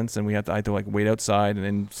socially distanced, and I had to like wait outside and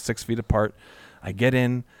then 6 feet apart. I get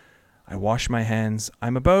in, I wash my hands.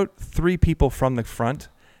 I'm about 3 people from the front,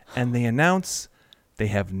 and they announce they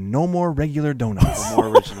have no more regular donuts, No more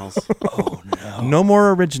originals. Oh no. no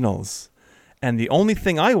more originals, and the only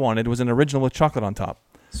thing I wanted was an original with chocolate on top.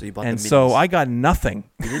 So you bought And the minis. so I got nothing.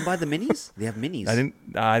 You didn't buy the minis? They have minis. I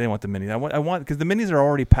didn't want the minis. I want because the minis are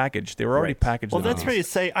already packaged. They were already Right. packaged. Well, in that's minis. where you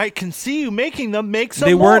say, I can see you making them. Make some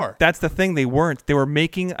They more. weren't. That's the thing. They weren't. They were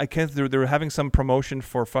making. I can't. They were having some promotion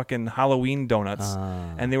for fucking Halloween donuts,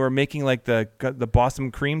 and they were making like the Boston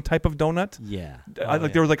cream type of donut. Yeah.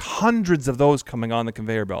 Like there was like hundreds of those coming on the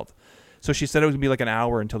conveyor belt. So she said it was gonna be like an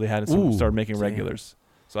hour until they had Ooh, started making damn. regulars.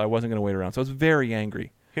 So I wasn't gonna wait around. So I was very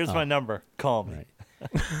angry. Here's my number. Call me. Right.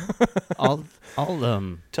 I'll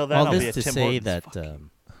Till then, all I'll be this at to Tim say Hortons.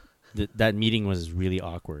 that that meeting was really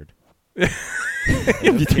awkward.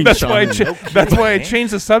 That's why. That's why I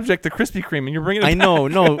changed the subject to Krispy Kreme, and you're bringing it. I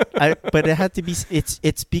back. know, but it had to be.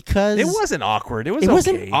 It's because It wasn't awkward. It was. it okay.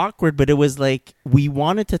 wasn't awkward, but it was like we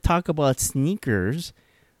wanted to talk about sneakers,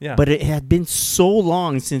 Yeah. but it had been so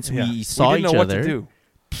long since Yeah. we saw didn't each know other. What to do.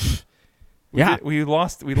 Yeah. we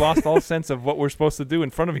lost all sense of what we're supposed to do in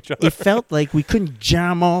front of each other. It felt like we couldn't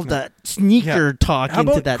jam all that sneaker talk How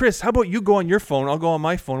into about that. Chris? How about you go on your phone? I'll go on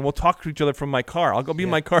my phone. We'll talk to each other from my car. I'll go be in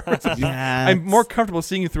my car. Yeah, I'm more comfortable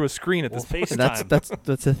seeing you through a screen at We'll this point. FaceTime. that's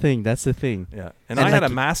the thing. That's the thing. Yeah, and And I had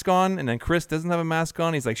like- a mask on, and then Chris doesn't have a mask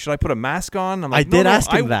on. He's like, "Should I put a mask on?" I'm I like, did no,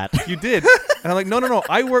 ask him that. You did, and I'm like, "No.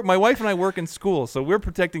 I work. My wife and I work in school, so we're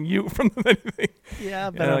protecting you from anything." Yeah,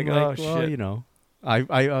 but And I'm like, like, oh, well, shit. you know,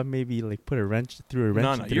 I maybe like put a wrench through a wrench.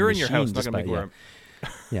 No, into the you're in your machine house. Not just gonna make by- me wear 'em.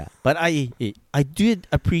 Yeah, but I did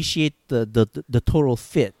appreciate the total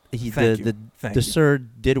fit. Thank you. Thank The you. sir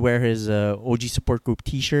did wear his OG support group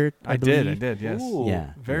T-shirt. I believe. did. Yes. Ooh.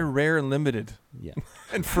 Yeah, Very rare and limited yeah.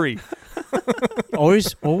 and free.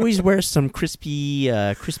 always wear some crispy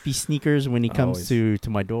sneakers when he comes Always. to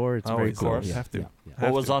my door. It's very Always, cool. of course. Yeah, Have to. yeah, yeah. What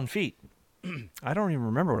Have was to. on feet? I don't even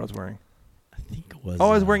remember what I was wearing. I think it was. Oh,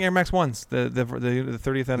 I was wearing Air Max ones, the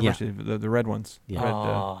 30th anniversary, the red ones. Yeah. Red, Oh, Air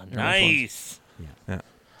Max ones. nice. Yeah.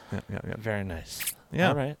 Very nice. Yeah.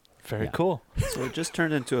 All right. Very Yeah. cool. So it just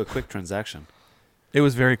turned into a quick transaction. It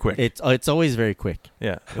was very quick. It's always very quick.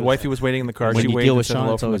 Yeah, the wifey was waiting in the car. When She you waved deal and with said Sean,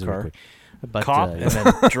 hello it's from the always very car. quick. But Cop yeah. and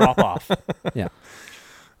then drop off.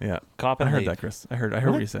 Yeah, Cop I and heard leave. that, Chris. I heard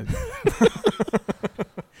what you said.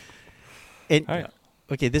 And, All right.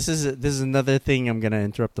 okay, this is another thing I'm gonna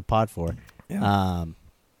interrupt the pod for. Yeah.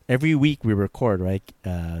 Every week we record, right?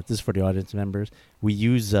 This is for the audience members. We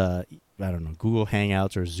use I don't know, Google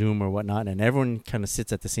Hangouts or Zoom or whatnot, and everyone kind of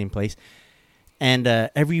sits at the same place. And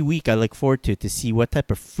every week I look forward to see what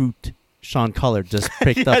type of fruit Sean Collard just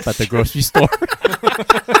picked up at the grocery store.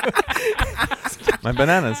 My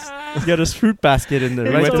bananas. He's got his fruit basket in the We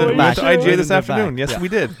right went in to, the we back. went to right IGA in this the afternoon. back. Yes, Yeah. we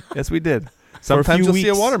did. Yes, we did. For a Sometimes few you'll see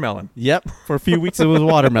a weeks. watermelon. Yep. For a few weeks it was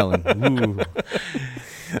watermelon. Ooh.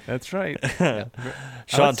 That's right. Sean, I'd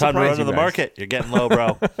time to surprise run you to the guys. market. You're getting low,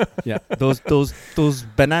 bro. Yeah. Those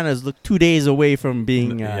bananas look 2 days away from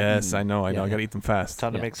being. Yes, I know. I yeah. got to eat them fast.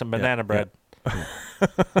 Time to Yeah. make some Yeah. banana Yeah. bread.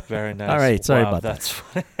 Very nice. All right, sorry Wow, about that. that's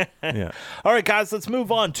funny. Yeah. All right, guys, let's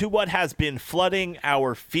move on to what has been flooding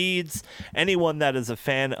our feeds. Anyone that is a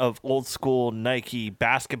fan of old school Nike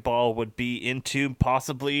basketball would be into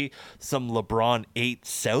possibly some LeBron 8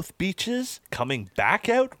 South Beaches coming back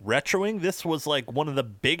out, retroing. This was like one of the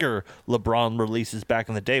bigger LeBron releases back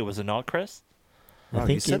in the day, was it not, Chris? I Wow,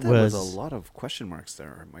 think you said it that was was a lot of question marks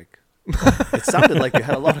there, Mike. It sounded like you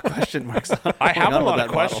had a lot of question marks. I have a going on lot with of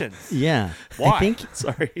that model. questions. Yeah. Why? I think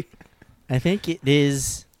Sorry. it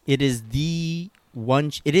is the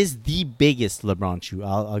It is the biggest LeBron shoe.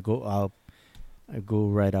 I'll go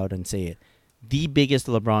right out and say it. The biggest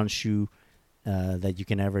LeBron shoe that you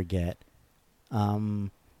can ever get.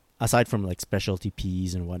 Aside from like specialty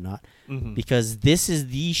P's and whatnot, because this is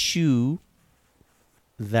the shoe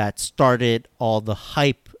that started all the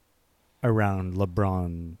hype around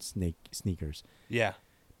LeBron sneakers. Yeah.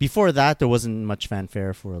 Before that, there wasn't much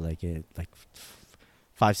fanfare for like it. Like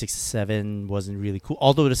 5, 6, 7 wasn't really cool.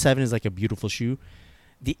 Although the 7 is like a beautiful shoe.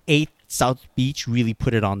 The 8 South Beach really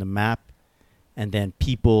put it on the map, and then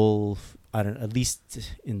people, at least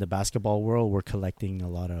in the basketball world, were collecting a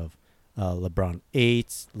lot of LeBron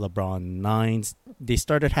 8s, LeBron 9s. They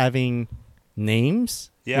started having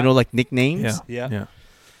names, like nicknames. Yeah.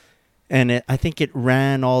 And I think it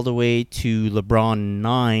ran all the way to LeBron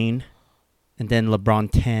 9, and then LeBron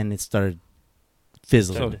 10, it started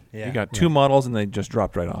fizzling. So you got 2 models, and they just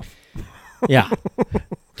dropped right off. Yeah.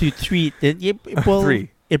 2, 3.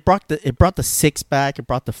 3. It brought the 6 back. It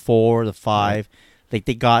brought the 4, the 5. Right. Like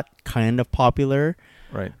they got kind of popular.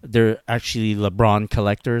 Right. There are actually LeBron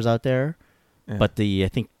collectors out there. Yeah. But I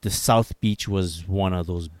think the South Beach was one of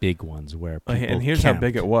those big ones where people and here's camped. how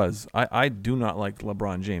big it was. I do not like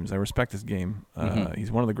LeBron James. I respect his game.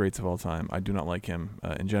 He's one of the greats of all time. I do not like him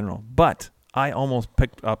in general. But I almost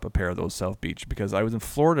picked up a pair of those South Beach because I was in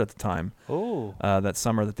Florida at the time. Oh. That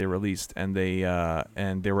summer that they released, and they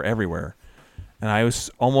were everywhere. And I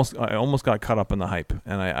almost got caught up in the hype,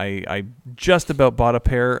 and I just about bought a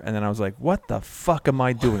pair, and then I was like, "What the fuck am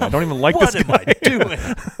I doing? I don't even like this guy." What am I doing?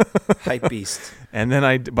 Hype beast. And then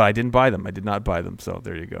I didn't buy them. I did not buy them. So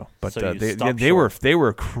there you go. But So they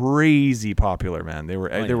were crazy popular, man. They were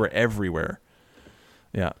were everywhere.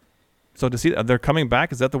 Yeah. So to see they're coming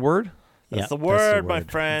back, is that the word? That's the word, my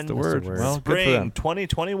friend. That's the word. Well, good for Spring them.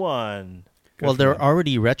 2021. Well, they're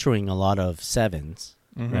already retroing a lot of 7s.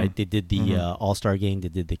 Right, they did the All-Star game. They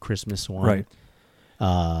did the Christmas one.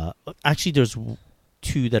 Right. Actually, there's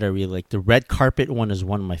 2 that I really like. The red carpet one is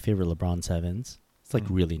one of my favorite LeBron 7s. It's like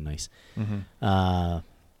really nice. Yeah,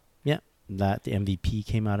 the MVP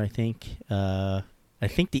came out. I think. I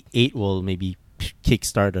think the 8 will maybe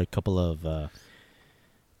kickstart a couple of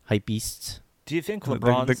hype beasts. Do you think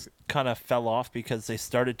LeBron's kind of fell off because they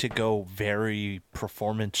started to go very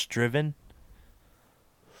performance-driven?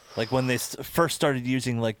 Like when they first started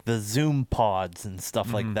using like the Zoom pods and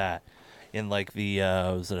stuff like that in like the,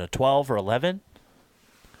 was it a 12 or 11?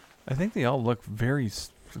 I think they all look very,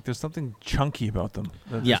 there's something chunky about them.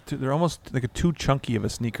 They're almost like too chunky of a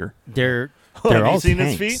sneaker. They're Have all you seen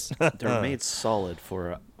tanks. his feet? They're made solid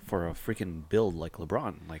for a freaking build like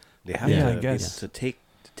LeBron. Like they have I to guess. to take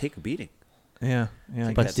a beating. Yeah.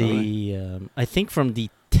 I But guess. I think from the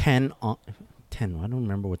 10 on... 10, I don't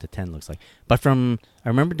remember what the 10 looks like. But I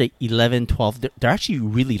remember the 11, 12, they're actually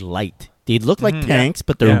really light. They look like tanks,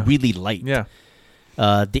 but they're really light. Yeah.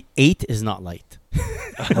 The 8 is not light.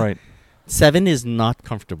 Right. 7 is not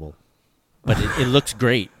comfortable, but it looks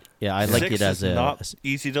great. Yeah, I like 6 it as is not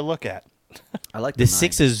easy to look at. I like the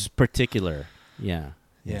 6 is particular. Yeah.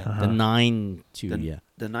 Yeah. The 9 too.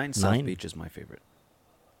 The 9 South Beach is my favorite.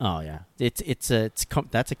 Oh yeah, that's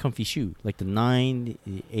a comfy shoe. Like the 9,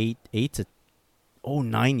 the 8's a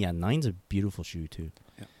 9. Yeah, 9's a beautiful shoe too.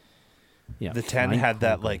 Yeah. The 10 had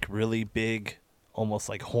that like really big, almost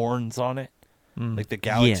like horns on it. Like the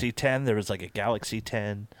Galaxy 10, there was like a Galaxy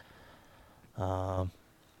 10.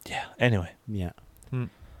 Anyway. Yeah.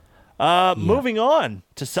 Moving on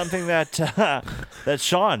to something that that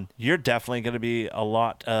Sean, you're definitely going to be a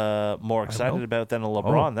lot more excited about than a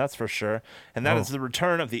LeBron, that's for sure. And that is the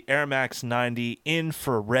return of the Air Max 90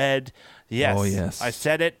 infrared. Yes, Oh, yes. I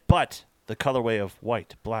said it, but the colorway of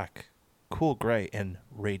white, black, cool gray, and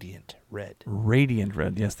radiant red. Radiant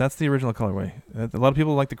red. Yes, that's the original colorway. A lot of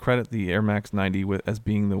people like to credit the Air Max 90 as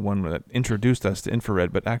being the one that introduced us to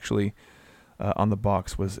infrared, but actually on the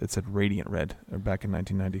box it said radiant red back in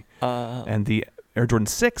 1990. And the Air Jordan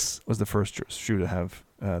 6 was the first shoe to have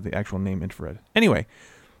the actual name infrared. Anyway,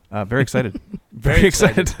 very excited. Very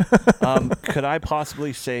excited. Could I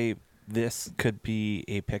possibly say this could be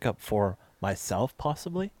a pickup for myself,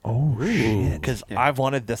 possibly? Oh, shit. Because I've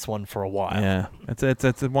wanted this one for a while. Yeah, it's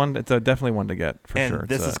definitely one to get for and sure.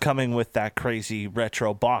 This is coming with that crazy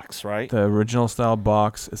retro box, right? The original style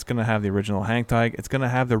box. It's gonna have the original hang tag. It's gonna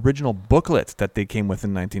have the original booklet that they came with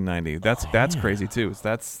in 1990. That's crazy too. So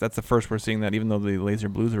that's the first we're seeing that. Even though the Laser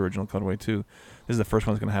Blue's original colorway too, this is the first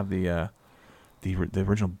one that's gonna have the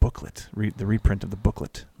original booklet, the reprint of the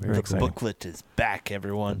booklet. Very exciting. The booklet is back,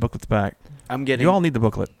 everyone. The booklet's back. I'm getting. You all need the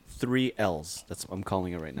booklet. 3 L's. I'm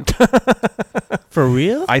calling it right now. For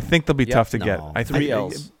real? I think they'll be tough to No. get. 3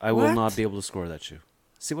 L's. I will not be able to score that shoe.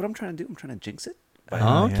 See what I'm trying to do? I'm trying to jinx it.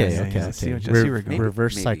 Oh, okay. I see where you're going.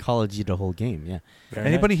 Reverse Maybe. psychology the whole game. Yeah. Very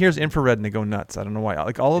Anybody nice. hears infrared and they go nuts. I don't know why.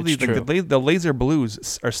 Like all of It's these, like the laser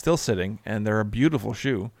blues are still sitting, and they're a beautiful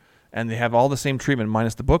shoe, and they have all the same treatment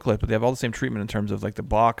minus the booklet, but they have all the same treatment in terms of like the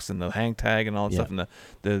box and the hang tag and all that Yeah. stuff,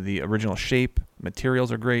 and the original shape.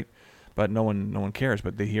 Materials are great, but no one cares.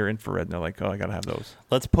 But they hear infrared and they're like, oh, I gotta have those.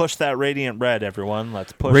 Let's push that radiant red, everyone.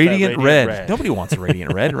 Let's push Radiant that red. Nobody wants a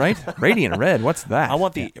radiant red, right? Radiant red. What's that? I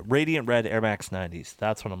want the radiant red Air Max 90s.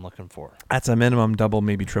 That's what I'm looking for. That's a minimum double,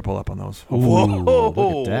 maybe triple up on those. Ooh, Whoa.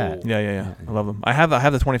 look at that. Yeah. I love them. I have the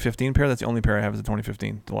 2015 pair. That's the only pair I have is the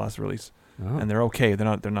 2015, the last release, Oh. and they're okay.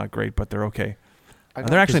 They're not great, but they're okay. I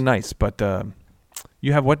They're actually nice. But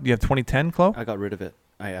you have what? You have 2010, Chloe? I got rid of it.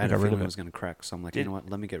 I had got a rid of feeling it. it was going to crack, so I'm like, Did- you know what?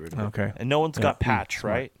 Let me get rid of it. Okay. And no one's Yeah. got patch,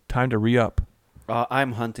 Smart. right? Time to re-up.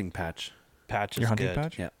 I'm hunting patch. Patch is Your hunting good.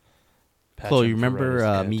 patch? Yeah. Patch Chloe, you infrared remember is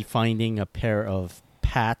good. me finding a pair of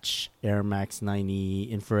patch Air Max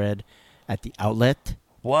 90 infrared at the outlet?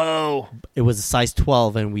 Whoa. It was a size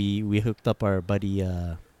 12, and we hooked up our buddy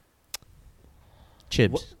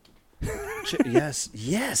Chibs.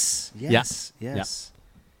 Yes.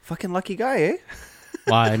 Fucking lucky guy, eh?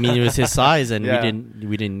 Well, I mean, it was his size, and Yeah.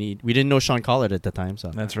 we didn't know Sean Collard at the time, so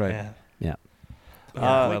That's right. Yeah. yeah. Yeah,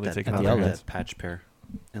 Uh, gladly that, taken at out the there. outlet. that patch pair.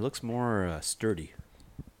 It looks more sturdy.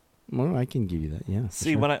 Well, I can give you that. Yeah. for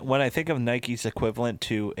See, sure. when I think of Nike's equivalent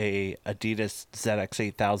to a Adidas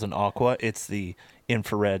ZX8000 Aqua, it's the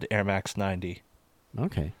infrared Air Max 90.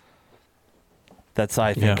 Okay. That's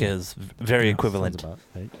I think Yeah. is very Yeah, equivalent. Sounds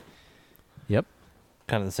about right. Yep.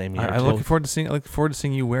 Kind of the same year. I too. look forward to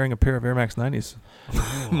seeing you wearing a pair of Air Max 90s,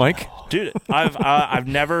 Mike. Dude, I've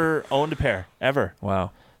never owned a pair ever.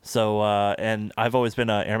 Wow. So and I've always been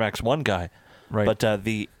a Air Max 1 guy. Right. But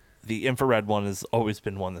the infrared one has always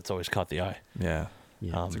been one that's always caught the eye. yeah.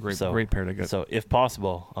 Yeah. It's a great so- great pair to get. So if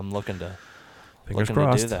possible, I'm looking to Fingers do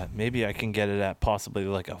crossed. that. Maybe I can get it at possibly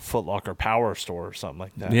like a Foot Locker Power Store or something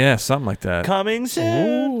like that. Yeah, something like that. Coming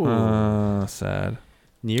soon. Ooh. Sad.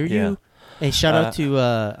 Near Yeah. you. Hey, shout out to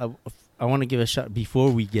I want to give a shout before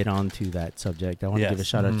we get on to that subject. I want to give a Yes.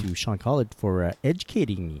 shout out Mhm. to Sean Collard for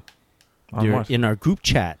educating me On what? in our group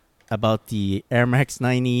chat about the Air Max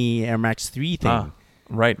 90, Air Max 3 thing.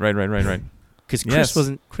 Right. Because Yes.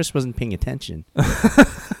 Chris wasn't paying attention,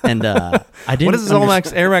 and I didn't. What is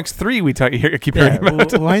this Air Max 3 we keep Yeah, hearing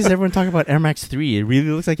about? why is everyone talking about Air Max 3? It really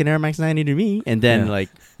looks like an Air Max 90 to me. And then Yeah. like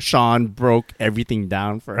Sean broke everything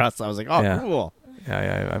down for us. I was like, oh, Yeah. cool.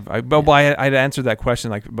 Yeah. I'd answered that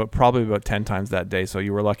question probably about 10 times that day, so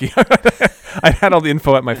you were lucky. I had all the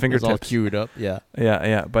info at my It was all fingertips. queued up. Yeah.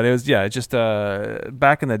 Yeah. But it was just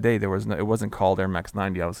back in the day it wasn't called Air Max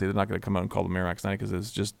 90. Obviously, they're not going to come out and call them Air Max 90 because it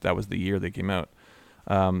was just that was the year they came out.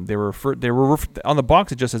 They were on the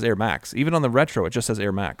box. It just says Air Max. Even on the retro, it just says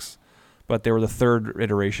Air Max. But they were the third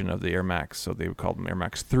iteration of the Air Max, so they would call them Air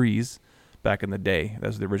Max 3s back in the day. That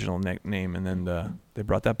was the original name, and then they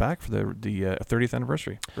brought that back for the 30th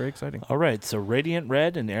anniversary. Very exciting. All right, so Radiant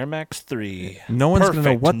Red and Air Max 3. No one's going to know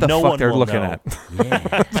Perfect. what the No fuck one they're will looking know. at.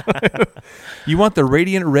 Yeah. You want the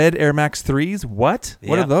Radiant Red Air Max 3s? What?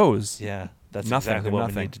 What Yeah. are those? Yeah, that's Nothing, exactly what we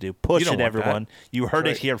nothing. need to do. Push You don't it, want that. everyone. You heard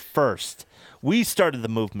That's it here first. We started the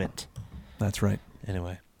movement. That's right.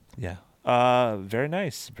 Anyway, yeah. Very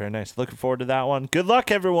nice. Very nice. Looking forward to that one. Good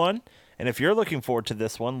luck, everyone. And if you're looking forward to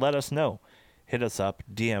this one, let us know. Hit us up,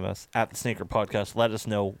 DM us at the Sneaker Podcast. Let us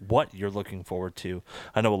know what you're looking forward to.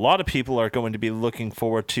 I know a lot of people are going to be looking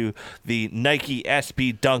forward to the Nike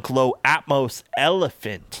SB Dunk Low Atmos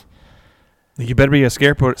Elephant. You better be a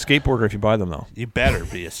skateboarder if you buy them, though. You better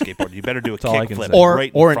be a skateboarder. You better do a That's all I can kickflip say.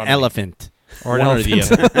 right in or an front of me. elephant. Or an One or the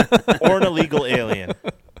elephant. other. Or an illegal alien.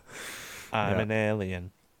 I'm Yeah. an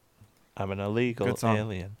alien. I'm an illegal Good song.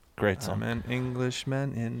 alien. Great song. I'm an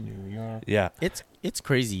Englishman in New York. Yeah, It's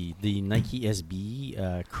crazy, the Nike SB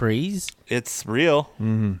craze. it's real.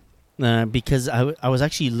 Mm-hmm. Because I was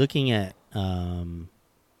actually looking at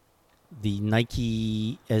the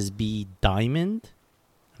Nike SB Diamond.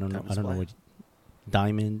 I don't Diamond's know what? what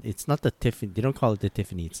Diamond. It's not the Tiffany. They don't call it the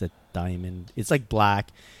Tiffany. It's the Diamond. It's like black.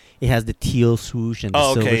 It has the teal swoosh and the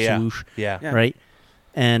Oh, silver okay, yeah. swoosh, Yeah. Yeah. right?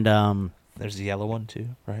 And There's the yellow one too,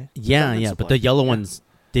 right? Diamond but supply. the yellow Yeah.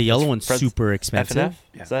 one's Fred's super expensive. FNF?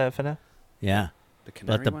 Yeah. Is that FNF? Yeah. The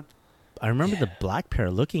canary the- one? I remember the black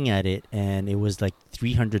pair looking at it, and it was like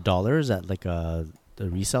 $300 at like the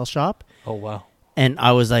resale shop, Oh wow. and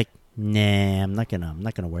I was like, nah, I'm not gonna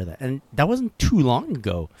wear that. And that wasn't too long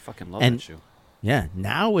ago. I fucking love And- that shoe. Yeah,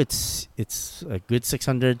 now it's a good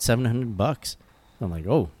 $600-$700. I'm like,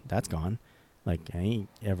 oh, that's gone. Like I ain't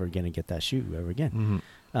ever gonna get that shoe ever again.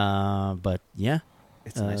 Mm-hmm. But yeah,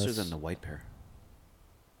 It's nicer than the white pair.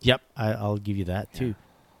 Yep, I'll give you that too.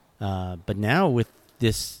 But now with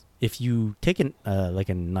this, if you take like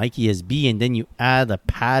a Nike SB and then you add a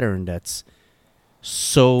pattern that's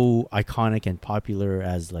so iconic and popular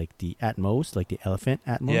as like the Atmos, like the elephant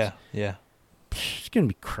Atmos, Yeah. it's gonna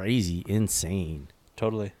be crazy, insane.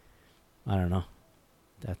 Totally. I don't know.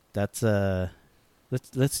 That's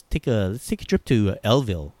let's take a trip to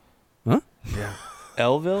Elville. Huh? Yeah.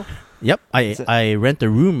 Elville? Yep, I rent a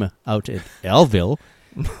room out at Elville.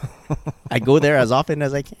 I go there as often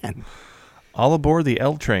as I can. All aboard the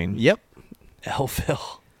L train. Yep.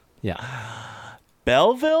 Elville. Yeah.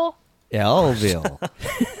 Belleville? Elville.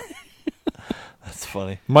 That's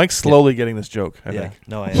funny. Mike's slowly getting this joke, I Yeah. think.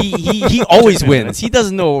 No, I am. he always wins. He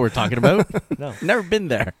doesn't know what we're talking about. No. Never been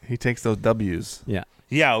there. He takes those W's. Yeah.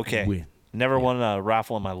 Yeah, okay. Win. Never Yeah. won a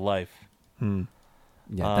raffle in my life. Yeah.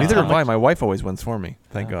 That's Neither how have I. My wife always wins for me.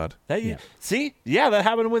 Thank God. That you, Yeah. See? Yeah, that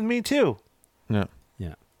happened with me too. Yeah.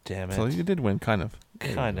 Yeah. Damn it. So you did win, kind of.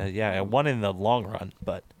 Kind of, yeah. I won in the long run,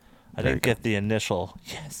 but I There didn't you get the initial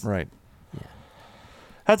yes. Right.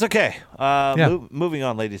 That's okay. Yeah. Moving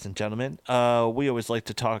on, ladies and gentlemen. We always like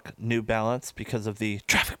to talk New Balance because of the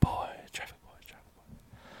traffic boy.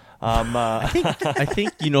 I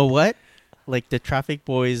think you know what? Like the Traffic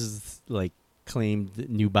Boys like claimed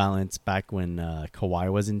New Balance back when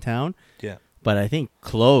Kawhi was in town. Yeah. But I think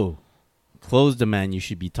Chloe's the man you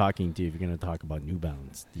should be talking to if you're going to talk about New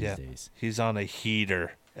Balance these days. He's on a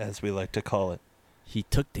heater, as we like to call it. He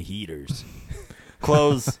took the heaters.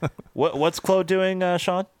 Chloe's, what's Chloe doing,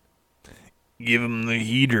 Sean? Give him the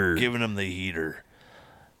heater. Giving him the heater.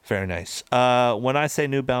 Very nice. When I say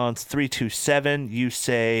New Balance 327, you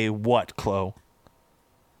say what, Chloe?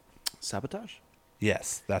 Sabotage?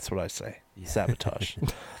 Yes, that's what I say. Yeah. Sabotage.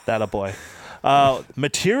 That a boy.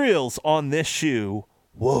 Materials on this shoe.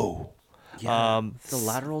 Whoa. Yeah. The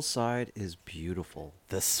lateral side is beautiful.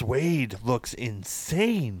 The suede looks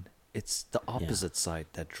insane. It's the opposite side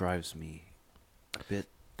that drives me a bit.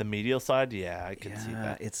 The medial side, yeah, I can see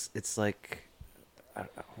that. It's like I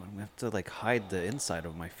have to like hide the inside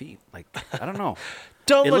of my feet. Like I don't know.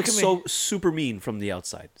 Don't It look looks at me. so super mean from the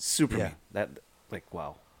outside. Super Yeah. mean. That like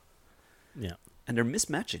wow. Yeah. And they're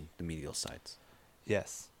mismatching the medial sides.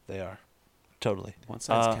 Yes, they are. Totally. One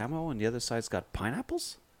side's camo and the other side's got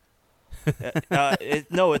pineapples.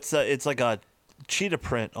 No, it's like a cheetah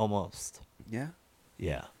print almost. Yeah.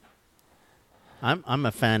 Yeah. I'm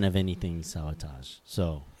a fan of anything Sabotage.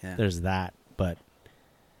 So Yeah. there's that, but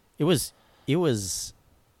it was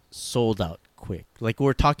sold out quick. Like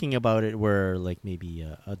we're talking about it, we're like maybe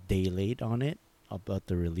a day late on it about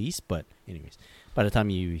the release, but anyways, by the time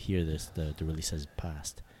you hear this, the release has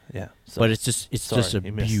passed. Yeah. So, But it's just a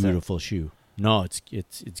you missed that. beautiful shoe. No, it's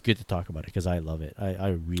good to talk about it because I love it. I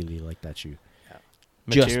really like that shoe.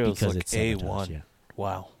 materials just because look it's Sabotage, A1. yeah.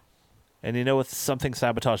 Wow. And you know, with something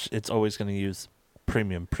Sabotage, it's always going to use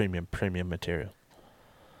premium material.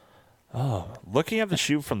 Oh, looking at the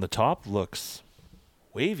shoe from the top looks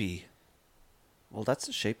wavy. Well, that's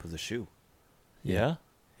the shape of the shoe. Yeah.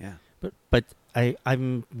 Yeah. But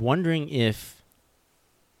I'm wondering if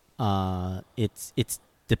it's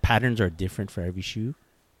the patterns are different for every shoe.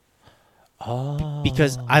 Oh.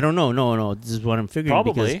 Because I don't know. No, this is what I'm figuring.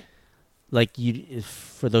 Probably. Because, like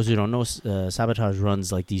for those who don't know, Sabotage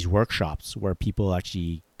runs like these workshops where people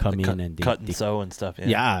actually come in and cut and sew and stuff.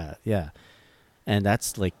 yeah, and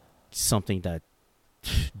that's like something that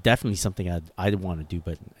definitely something I'd want to do,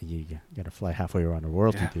 but you gotta fly halfway around the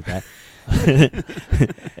world to do that.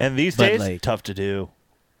 And these But, days, like- tough to do.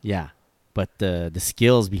 Yeah, but the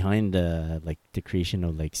skills behind like the creation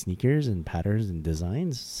of like sneakers and patterns and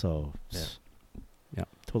designs. So yeah,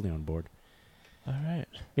 totally on board. All right.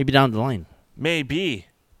 Maybe down the line. Maybe.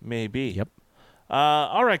 Yep.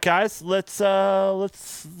 All right, guys. Let's.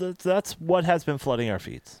 That's what has been flooding our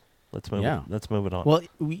feeds. Let's move. Yeah. Let's move it on. Well,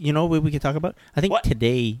 you know what we could talk about? I think What?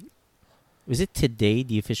 today. Was it today,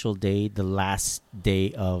 the official day, the last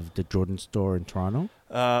day of the Jordan store in Toronto?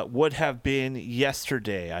 Would have been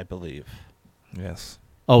yesterday, I believe. Yes.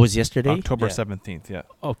 Oh, it was yesterday? October Yeah. 17th, yeah.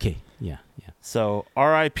 Okay. Yeah. So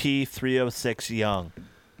R.I.P. 306 Young.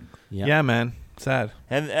 Yeah, man. Sad.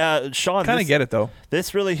 And Sean, Kind of get it, though.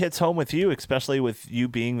 This really hits home with you, especially with you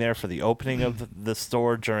being there for the opening of the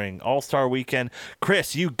store during All-Star Weekend.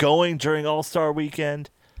 Chris, you going during All-Star Weekend?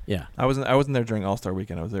 Yeah. I wasn't there during All-Star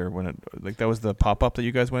Weekend. I was there when that was the pop-up that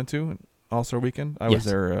you guys went to, All-Star Weekend. I was Yes.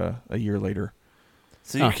 there a year later.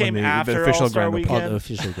 So you came when the after official All-Star grand Oh, Weekend? the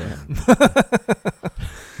official game.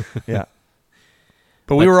 Yeah.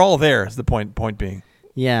 But we were all there, is the point being.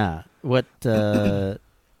 Yeah. What?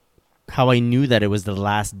 How I knew that it was the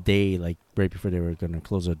last day, like right before they were going to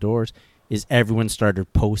close the doors, is everyone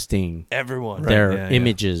started posting Everyone. their yeah.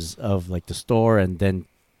 images of like the store, and then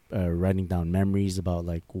writing down memories about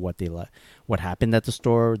like what happened at the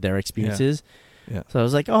store, their experiences. Yeah. So I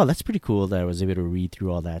was like, oh, that's pretty cool that I was able to read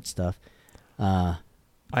through all that stuff. I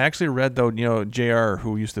actually read though, JR,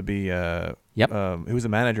 who used to be, Yep. he was a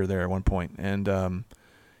manager there at one point, and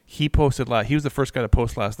he posted. He was the first guy to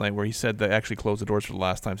post last night, where he said they actually closed the doors for the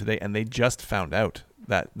last time today, and they just found out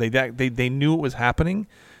that they knew it was happening,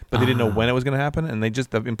 but they didn't know when it was going to happen, and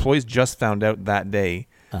the employees just found out that day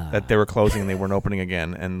that they were closing and they weren't opening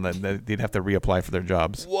again, and that they'd have to reapply for their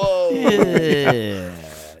jobs. Whoa.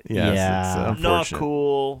 Yes, it's Not unfortunate.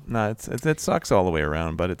 cool. No, it sucks all the way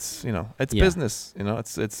around, but it's it's Yeah. business.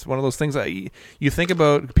 It's one of those things that you think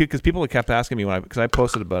about, because people kept asking me because I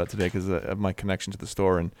posted about it today because of my connection to the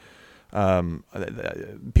store, and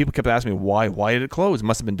people kept asking me why did it close? It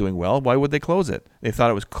must have been doing well. Why would they close it? They thought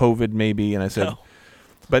it was COVID maybe, and I said, No.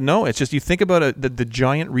 but no, it's just you think about the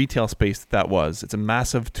giant retail space that was. It's a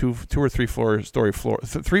massive two or three story floor,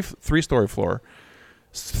 three story floor.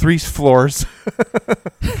 3 floors,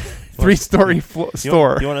 3-story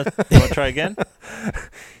store. You want to try again?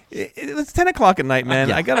 It's 10 o'clock at night, man.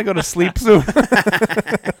 Yeah. I gotta go to sleep soon.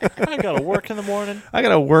 I got to work in the morning. I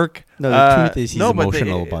gotta work. No, the truth is he's but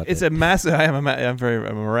emotional about it's it. a massive. I'm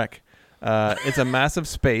a wreck. It's a massive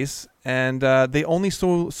space, and they only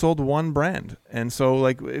sold one brand, and so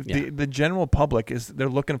like the general public they're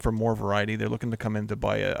looking for more variety. They're looking to come in to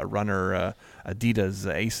buy a runner, Adidas,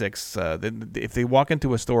 Asics. If they walk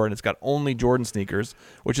into a store and it's got only Jordan sneakers,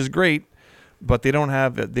 which is great, but they don't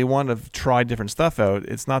have. They want to try different stuff out.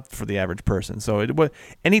 It's not for the average person. So it was.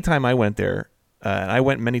 Anytime I went there, and I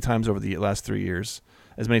went many times over the last 3 years,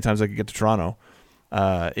 as many times as I could get to Toronto.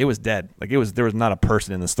 It was dead. Like there was not a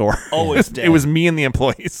person in the store. Always dead. It was me and the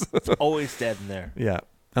employees. Always dead in there. Yeah.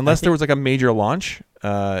 Unless there was like a major launch,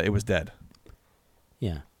 it was dead.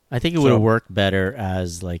 Yeah. I think it would have worked better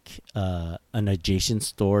as like an adjacent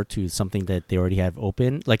store to something that they already have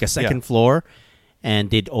open, like a second floor,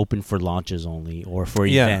 and they'd open for launches only or for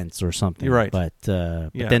events or something. You're right. But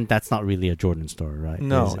then that's not really a Jordan store, right?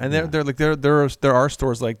 No, and there are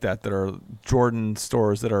stores like that are Jordan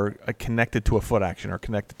stores that are connected to a Foot Action or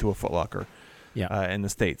connected to a Foot Locker. Yeah. In the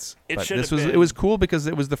States. It was cool because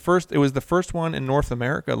it was the first one in North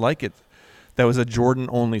America like it that was a Jordan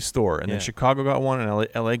only store, and then Chicago got one and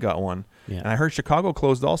LA got one. Yeah. And I heard Chicago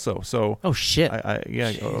closed also. So shit.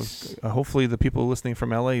 Hopefully the people listening from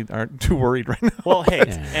LA aren't too worried right now. Well, hey,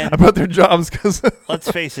 and about their jobs, because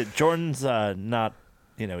let's face it, Jordan's not,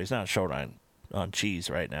 he's not short on cheese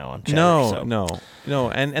right now on cheddar. No,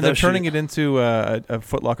 and they're turning it into a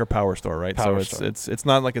Foot Locker power store, right? So it's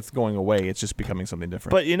not like it's going away; it's just becoming something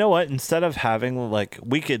different. But you know what? Instead of having like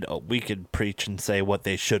we could preach and say what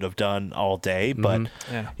they should have done all day, but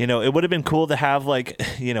it would have been cool to have like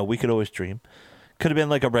we could always dream. Could have been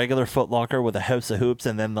like a regular Foot Locker with a house of hoops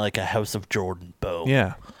and then like a house of Jordan. Boom.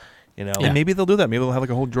 Yeah. And maybe they'll do that. Maybe they'll have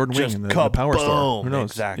like a whole Jordan wing in the power store. Who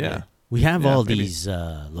knows? Exactly. Yeah. We have all these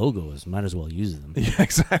logos. Might as well use them. Yeah,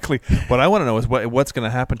 exactly. What I want to know is what's going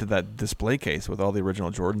to happen to that display case with all the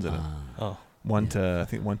original Jordans in it. 1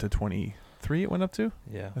 to 23 it went up to?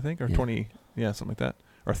 Yeah. I think, or 20, something like that.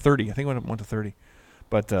 Or 30. I think it went to 30.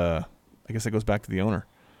 But I guess it goes back to the owner.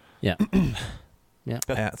 Yeah.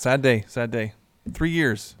 Yeah. Sad day. 3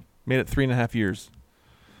 years. Made it 3.5 years.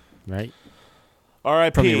 Right.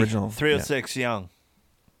 R.I.P. From the original. 306 Young.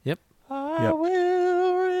 Yep. I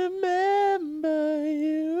will remember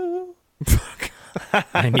you.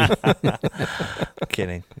 I mean,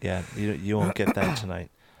 Kidding. Yeah, you won't get that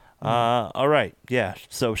tonight. All right. Yeah.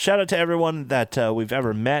 So shout out to everyone that we've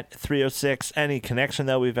ever met. 306. Any connection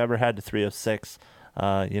that we've ever had to 306.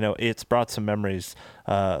 It's brought some memories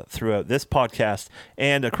throughout this podcast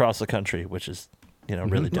and across the country, which is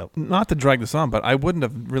really dope. Not to drag this on, but I wouldn't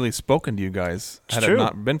have really spoken to you guys had it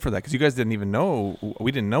not been for that, because you guys didn't even know.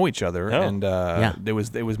 We didn't know each other, and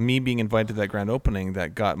it was me being invited to that grand opening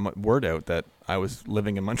that got word out that I was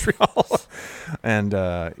living in Montreal, and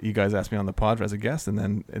you guys asked me on the pod as a guest, and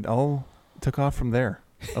then it all took off from there.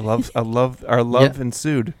 Our love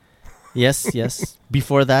ensued. Yes.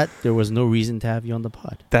 Before that, there was no reason to have you on the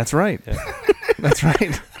pod. That's right. Yeah. That's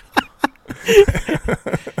right.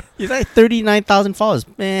 You got 39,000 followers.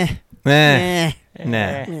 Nah.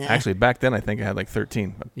 Actually, back then I think I had like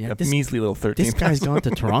 13. A measly little 13. This guy's gone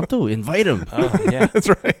to Toronto. Invite him. Oh yeah, that's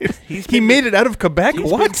right. He made it out of Quebec.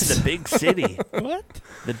 He's what? been to the big city. What?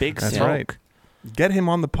 The big That's city. right. Get him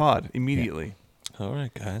on the pod immediately. Yeah. All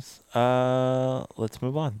right, guys. Let's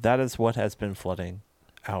move on. That is what has been flooding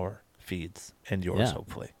our feeds and yours,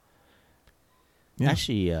 hopefully.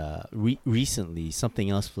 Actually, recently, something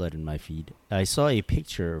else flooded my feed. I saw a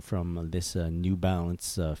picture from this New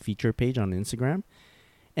Balance feature page on Instagram,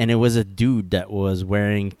 and it was a dude that was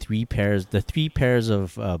wearing the three pairs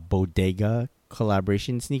of Bodega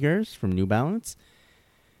collaboration sneakers from New Balance.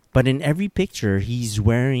 But in every picture, he's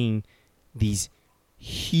wearing these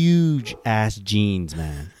huge ass jeans,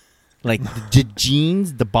 man. Like the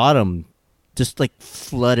jeans, the bottom, just like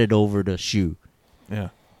flooded over the shoe. Yeah.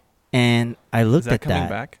 And I looked Is that at coming that.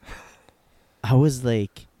 back? I was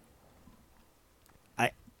like,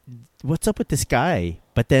 what's up with this guy?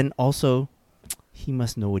 But then also, he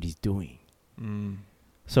must know what he's doing.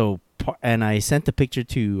 So, and I sent the picture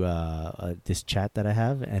to this chat that I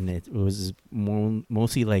have, and it was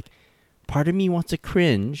mostly like, part of me wants to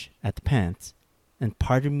cringe at the pants, and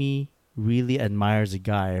part of me really admires a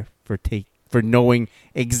guy for knowing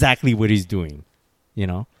exactly what he's doing, you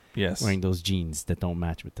know? Yes. Wearing those jeans that don't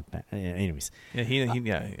match with the pants. Anyways. Yeah, he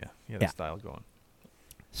had a style going.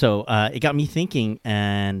 So it got me thinking,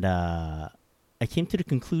 and I came to the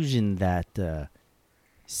conclusion that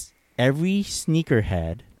every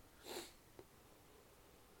sneakerhead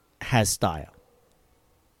has style.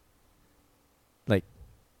 Like,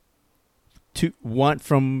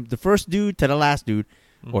 from the first dude to the last dude,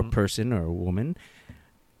 or person or woman,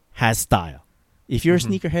 has style. If you're a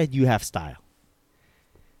sneakerhead, you have style.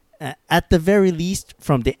 At the very least,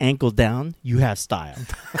 from the ankle down, you have style.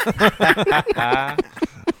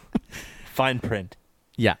 Fine print.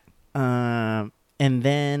 Yeah. And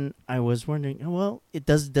then I was wondering, well,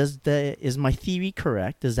 is my theory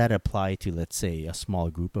correct? Does that apply to, let's say, a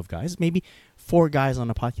small group of guys? Maybe 4 guys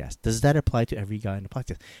on a podcast. Does that apply to every guy on the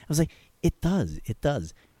podcast? I was like, it does. It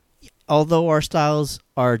does. Although our styles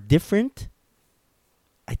are different,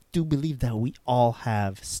 I do believe that we all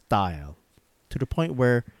have style to the point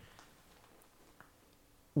where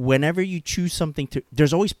whenever you choose something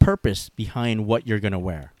there's always purpose behind what you're going to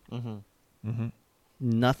wear.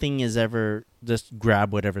 Nothing is ever just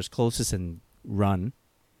grab whatever's closest and run.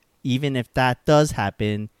 Even if that does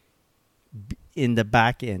happen in the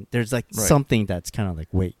back end, there's like something that's kind of like,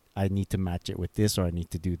 wait, I need to match it with this, or I need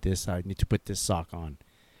to do this, or I need to put this sock on.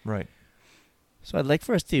 Right. So I'd like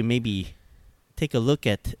for us to maybe take a look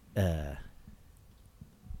at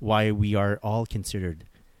why we are all considered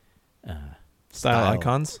Style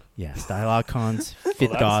icons? Yeah, style icons,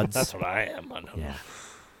 fit gods. That's what I am. Yeah.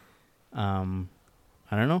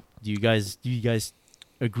 I don't know. Do you guys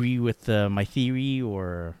agree with my theory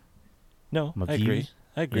or No, my I views? agree.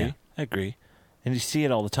 I agree. Yeah. I agree. And you see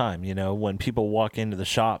it all the time, you know, when people walk into the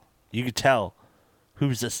shop, you could tell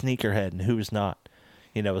who's a sneakerhead and who's not.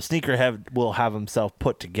 You know, a sneakerhead will have himself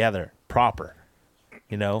put together, proper,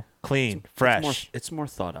 you know, clean, fresh. It's more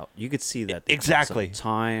thought out. You could see that. They took Exactly.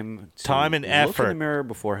 some time and look effort. in the mirror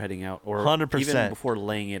before heading out, or 100%. even before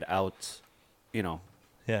laying it out. You know,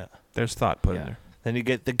 Yeah. There's thought put in there. Then you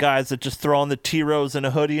get the guys that just throw on the T-Rose and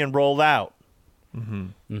a hoodie and roll out.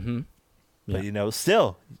 Yeah. But, you know,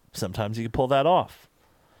 still, sometimes you can pull that off.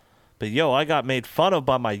 But, yo, I got made fun of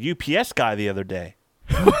by my UPS guy the other day.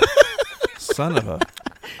 Son of a...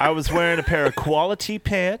 I was wearing a pair of quality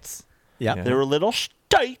pants. Yeah. Yeah. They were a little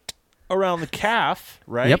tight around the calf,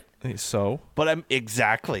 right? Yep. So? But I'm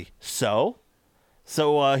exactly. So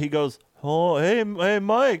he goes, "Oh, hey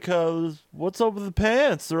Mike, what's up with the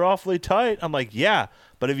pants? They're awfully tight." I'm like, "Yeah,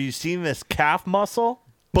 but have you seen this calf muscle?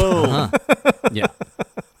 Boom." Yeah.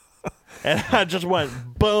 And I just went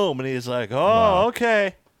boom, and he's like, "Oh,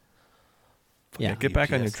 okay." Yeah. Get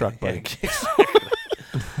back on your UPS truck, guy. buddy.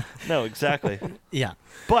 No, exactly. Yeah.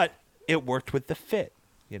 But it worked with the fit.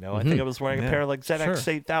 You know, I think I was wearing a Yeah, pair of like ZX sure.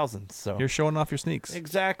 8000s. So You're showing off your sneaks.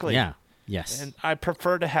 exactly. Yeah. Yes. And I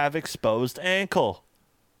prefer to have exposed ankle.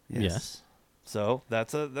 Yes. So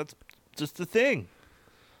that's just a thing.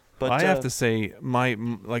 But I have to say,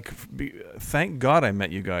 thank God I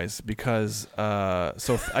met you guys, because I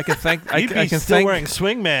can thank I you'd can be still thank wearing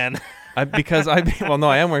swingman. I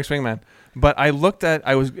am wearing Swingman, but I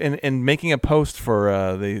was in making a post for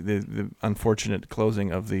the unfortunate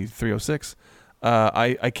closing of the 306.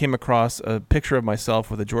 I came across a picture of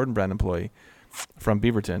myself with a Jordan Brand employee from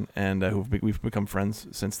Beaverton, and we've become friends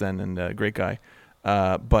since then, and a great guy.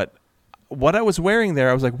 But what I was wearing there,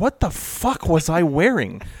 I was like, what the fuck was I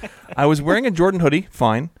wearing? I was wearing a Jordan hoodie,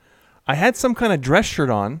 fine. I had some kind of dress shirt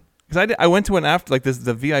on, because I went to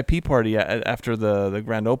the VIP party after the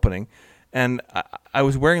grand opening, and I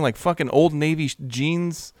was wearing like fucking Old Navy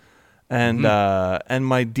jeans and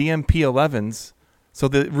my DMP 11s So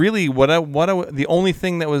the only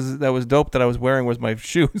thing that was dope that I was wearing was my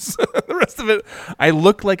shoes. The rest of it, I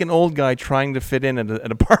looked like an old guy trying to fit in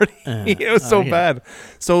at a party. It was so bad.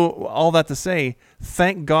 So all that to say,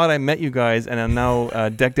 thank God I met you guys, and I'm now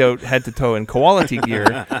decked out head to toe in quality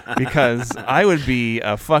gear, because I would be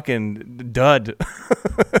a fucking dud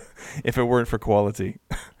if it weren't for quality.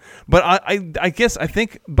 But I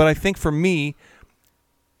think for me,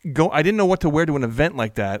 I didn't know what to wear to an event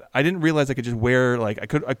like that. I didn't realize I could just wear, like,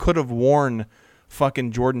 I could have worn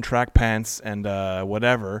fucking Jordan track pants and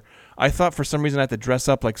whatever. I thought for some reason I had to dress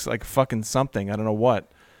up like fucking something. I don't know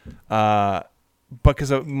what.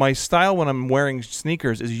 Because my style when I'm wearing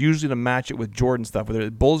sneakers is usually to match it with Jordan stuff, whether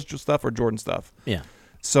it's Bulls stuff or Jordan stuff. Yeah.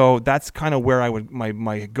 So that's kind of where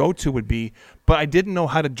my go-to would be. But I didn't know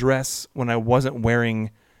how to dress when I wasn't wearing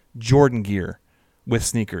Jordan gear with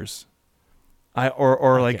sneakers.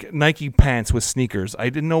 Like Nike pants with sneakers. I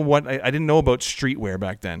didn't know I didn't know about streetwear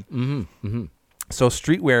back then. Mm-hmm. Mm-hmm. So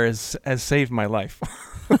streetwear has saved my life.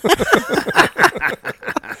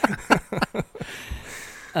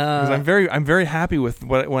 I'm very happy with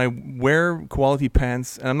when I wear quality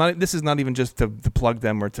pants, and I'm not. This is not even just to plug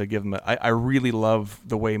them or to give them. I really love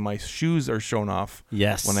the way my shoes are shown off.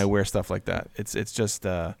 Yes. When I wear stuff like that, it's just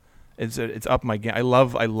it's up my game. I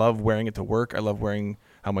love wearing it to work. I love wearing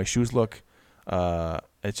how my shoes look.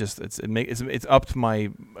 It's upped my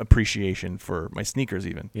appreciation for my sneakers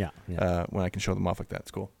even. Yeah. When I can show them off like that,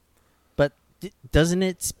 it's cool. But doesn't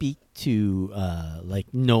it speak to like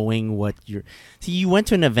knowing what you're? See, you went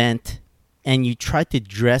to an event and you tried to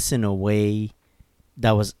dress in a way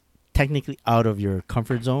that was technically out of your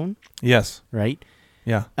comfort zone. Yes. Right.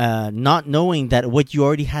 Yeah. Not knowing that what you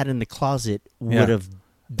already had in the closet would have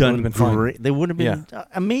done been fine. great. They would have been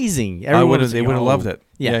amazing. They would have loved it.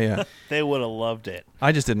 Yeah. They would have loved it.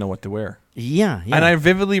 I just didn't know what to wear. Yeah. And I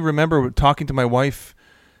vividly remember talking to my wife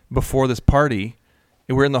before this party.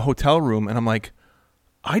 And we're in the hotel room, and I'm like,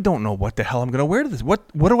 I don't know what the hell I'm going to wear to this.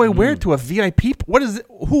 What do I wear to a VIP? What is it?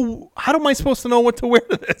 How am I supposed to know what to wear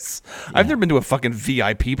to this? Yeah. I've never been to a fucking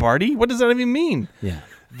VIP party. What does that even mean? Yeah.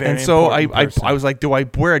 And so I was like, do I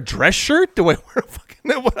wear a dress shirt? Do I wear a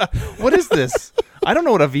fucking what is this? I don't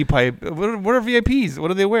know what a VIP. What are VIPs? What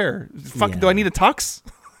do they wear? Do I need a tux?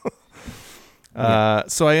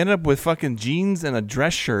 So I ended up with fucking jeans and a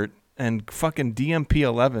dress shirt and fucking DMP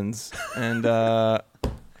 11s, and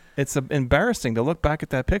it's embarrassing to look back at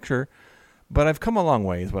that picture, but I've come a long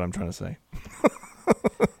way, is what I'm trying to say.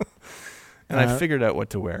 And I figured out what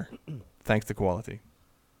to wear, thanks to quality.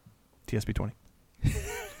 TSP 20.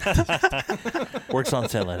 Works on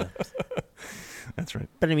sale items. That's right.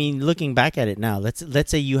 But I mean, looking back at it now,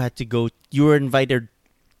 let's say you had to go. You were invited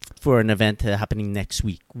for an event happening next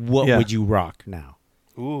week. What would you rock now?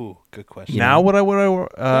 Ooh, good question. Now, what I would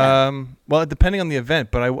well, depending on the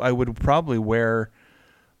event, but I would probably wear.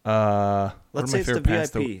 Let's say it's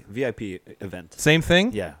the VIP event. Same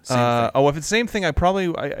thing. Yeah. Same thing. If it's the same thing,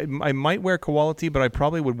 I might wear quality, but I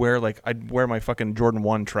probably would wear I'd wear my fucking Jordan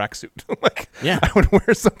 1 tracksuit. I would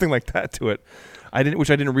wear something like that to it.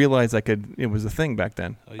 Which I didn't realize I could. It was a thing back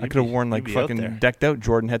then. I could have worn fucking decked out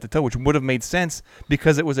Jordan head to toe, which would have made sense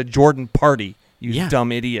because it was a Jordan party. You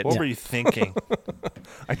dumb idiot. What were you thinking?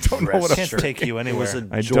 I don't know what I can't take you anywhere.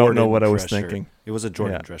 I don't know what I was thinking. It was a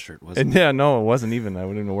Jordan dress shirt, wasn't it? Yeah, no, it wasn't even. I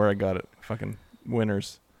wouldn't know where I got it. Fucking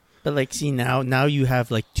winners. But see now you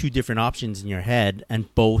have two different options in your head,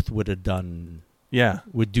 and both would have done. Yeah,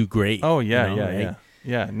 would do great. Oh yeah.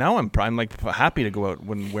 Now I'm happy to go out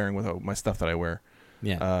when wearing with my stuff that I wear.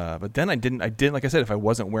 Yeah. But then I didn't. Like I said, if I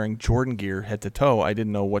wasn't wearing Jordan gear head to toe, I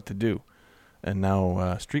didn't know what to do. And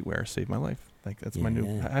now streetwear saved my life. That's my new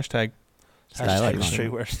hashtag. Style icon.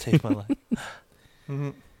 Streetwear saved my life. Mm-hmm.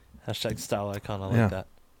 Hashtag style icon. I like that.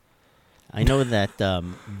 I know that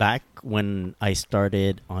back when I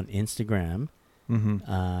started on Instagram,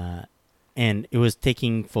 and it was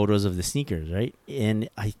taking photos of the sneakers, right? And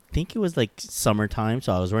I think it was summertime,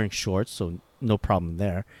 so I was wearing shorts, so no problem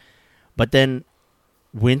there. But then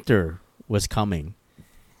winter was coming,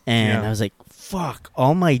 and I was like, fuck,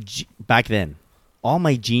 back then, all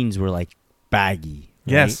my jeans were baggy.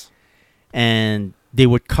 Right? Yes. And they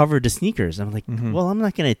would cover the sneakers. I'm like, well, I'm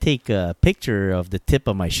not going to take a picture of the tip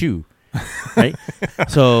of my shoe. Right.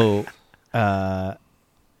 So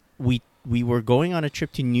we were going on a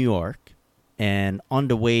trip to New York, and on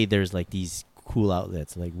the way, there's these cool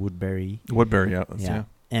outlets like Woodbury outlets. Yeah.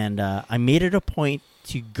 And I made it a point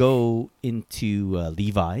to go into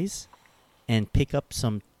Levi's and pick up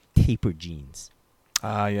some tapered jeans.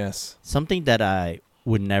 Ah, yes. Something that I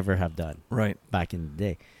would never have done back in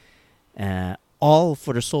the day. All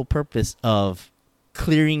for the sole purpose of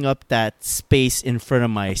clearing up that space in front of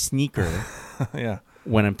my sneaker Yeah.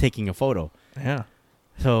 when I'm taking a photo. Yeah.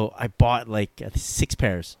 So I bought like 6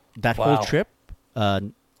 pairs. That Wow. whole trip,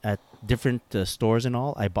 at different stores and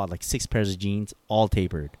all, I bought like 6 pairs of jeans, all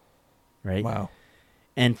tapered, right? Wow.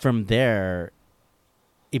 And from there,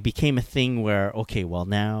 it became a thing where, okay, well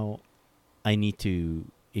now I need to.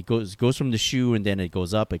 It goes from the shoe and then it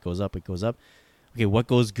goes up, it goes up, it goes up. Okay, what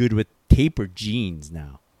goes good with tapered jeans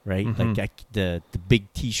now, right? Mhm. Like the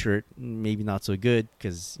big T-shirt, maybe not so good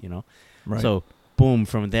because Right. So boom,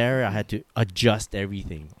 from there I had to adjust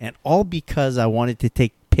everything, and all because I wanted to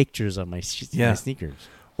take pictures of my Yeah. sneakers.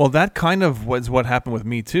 Well, that kind of was what happened with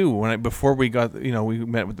me too. Before we got, we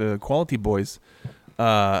met with the Quality Boys.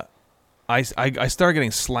 I started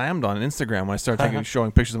getting slammed on Instagram when I started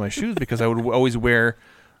showing pictures of my shoes because I would always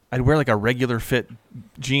I'd wear like a regular fit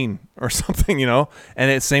jean or something, and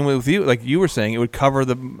it's same with you. Like you were saying, it would cover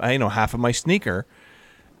half of my sneaker,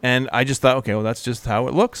 and I just thought, okay, well that's just how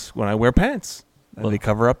it looks when I wear pants. And they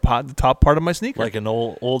cover up the top part of my sneaker, Like an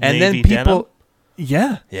old and Navy then people.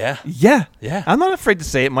 denim? Yeah. Yeah. I'm not afraid to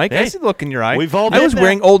say it, Mike. I Hey, see the look in your eye. we've all I been was there.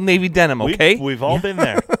 wearing Old Navy denim, okay? We've all been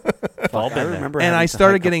there. We've all I been there. remember, And having I to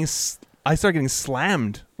started hike up- getting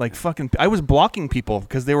slammed like fucking. I was blocking people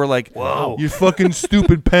because they were like, Whoa. "You fucking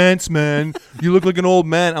stupid pants, man! You look like an old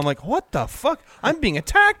man." I'm like, "What the fuck? I'm being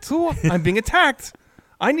attacked. I'm being attacked.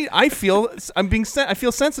 I feel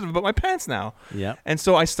sensitive about my pants now." Yeah. And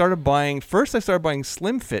so I started buying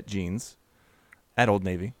slim fit jeans at Old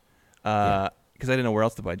Navy because I didn't know where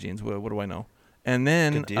else to buy jeans. What do I know? And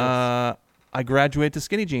then Good deals. I graduated to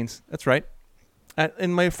skinny jeans. That's right.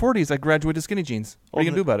 In my 40s, I graduated to skinny jeans. What are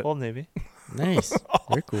you going to do about it? Old Navy. Nice.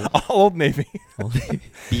 Very cool. Old Navy.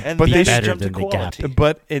 And But then they it better jumped to than the Gap. quality.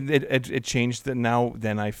 But it changed. Then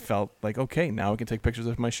I felt like, okay, now I can take pictures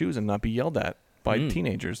of my shoes and not be yelled at by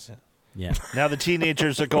teenagers. Yeah. Now the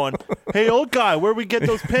teenagers are going, "Hey, old guy, where we get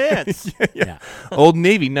those pants?" Yeah. Old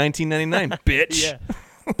Navy, 1999, bitch. Yeah.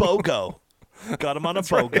 BOGO. Got him on a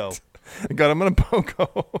BOGO. I got them on a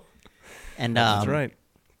BOGO. And That's right.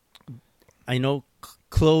 I know,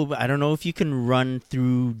 Chloe, I don't know if you can run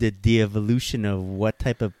through the evolution of what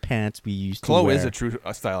type of pants we used to Chloe wear. is a true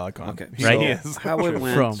style icon. Okay, Right. so is. how it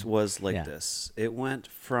went From- was like yeah. this. It went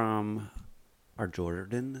from our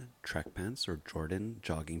Jordan track pants or Jordan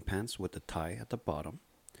jogging pants with the tie at the bottom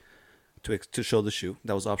to show the shoe.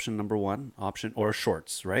 That was option number 1. Or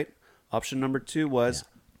shorts, right? Option number 2 was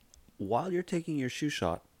while you're taking your shoe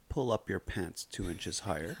shot, pull up your pants 2 inches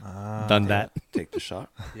higher. Done that. Take the shot.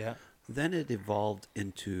 Yeah. Then it evolved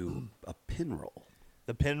into a pin roll.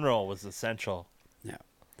 The pin roll was essential. Yeah,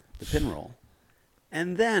 the pin roll.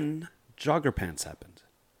 And then jogger pants happened.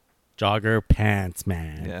 Jogger pants,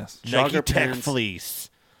 man. Yes. Nike Jogger Tech pants. Fleece.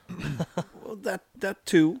 Well, that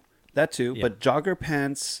too. Yeah. But jogger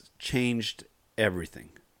pants changed everything.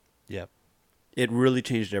 Yep. It really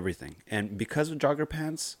changed everything. And because of jogger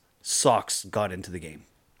pants, socks got into the game.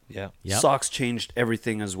 Yeah. Yep. Socks changed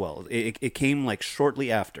everything as well. It came like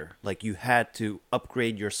shortly after. Like you had to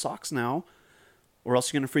upgrade your socks now, or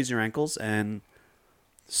else you're gonna freeze your ankles. And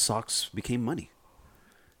socks became money.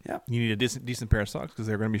 Yeah. You need a decent pair of socks because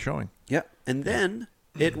they're going to be showing. Yeah. And then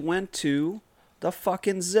it went to the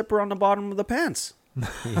fucking zipper on the bottom of the pants.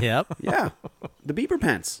 Yep. Yeah. The Bieber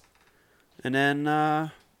pants. And then,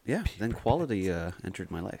 then quality entered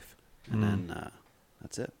my life. And then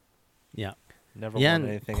that's it. Yeah. Never Yeah, worn and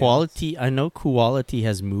anything quality. I know quality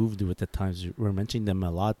has moved with the times. We're mentioning them a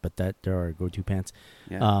lot, but that there are go-to pants.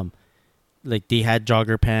 Yeah. Like they had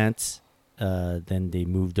jogger pants, then they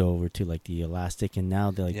moved over to like the elastic, and now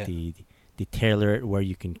they they tailor it where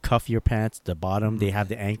you can cuff your pants. The bottom they have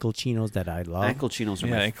the ankle chinos that I love. Ankle chinos are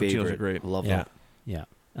Yeah, my ankle chinos favorite. are great. I love Yeah. them. Yeah.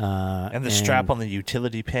 and the strap on the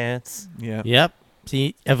utility pants. Yeah. Yep.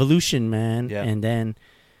 See, evolution, man. Yeah. And then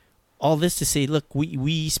all this to say, look,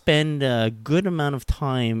 we spend a good amount of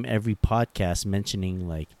time every podcast mentioning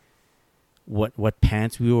like what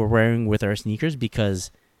pants we were wearing with our sneakers because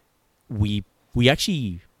we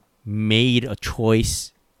actually made a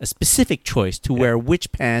choice, a specific choice to wear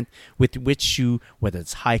which pant with which shoe, whether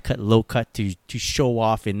it's high cut, low cut, to show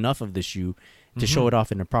off enough of the shoe to show it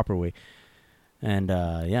off in a proper way. And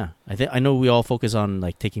I know we all focus on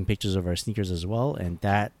like taking pictures of our sneakers as well, and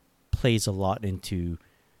that plays a lot into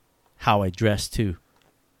how I dress too.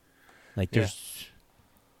 Like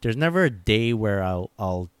there's never a day where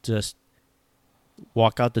I'll just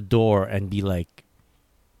walk out the door and be like,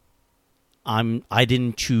 I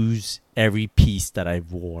didn't choose every piece that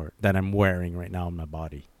I'm wearing right now on my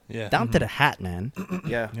body. Yeah. Down to the hat, man.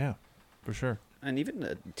 Yeah. Yeah, for sure. And even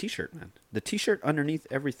the t-shirt, man. The t-shirt underneath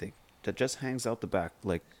everything that just hangs out the back.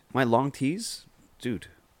 Like my long tees, dude,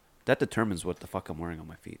 that determines what the fuck I'm wearing on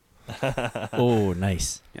my feet. Oh,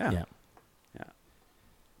 nice. Yeah. Yeah. Yeah.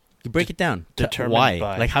 You break it down. Determined Why?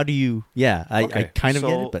 by- Like, how do you? Yeah, I kind of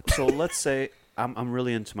get it, but So let's say I'm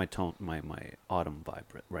really into my tone, my autumn vibe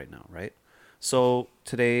right now, right? So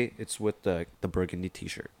today it's with the burgundy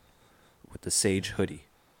T-shirt, with the sage hoodie,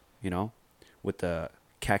 you know, with the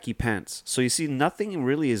khaki pants. So you see, nothing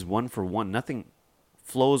really is one for one. Nothing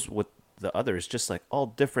flows with the other. It's just like all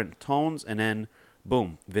different tones, and then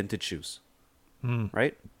boom, vintage shoes,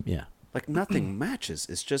 right? yeah, Like nothing matches.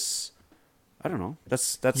 It's just, I don't know.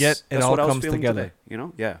 That's Yet it that's all what I was comes feeling together. today, you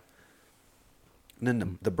know? Yeah. And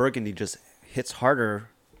then the burgundy just hits harder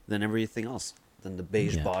than everything else, than the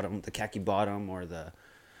beige Yeah. bottom, the khaki bottom, or the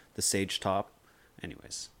sage top.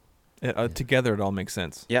 Anyways, Together, it all makes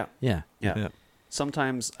sense. yeah, yeah, yeah. Yeah.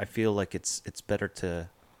 Sometimes I feel like it's better to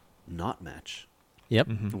not match yep.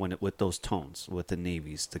 when with those tones, with the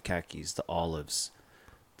navies, the khakis, the olives,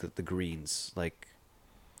 the greens. Like,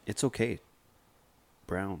 it's okay.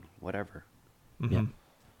 Brown, whatever. Yeah.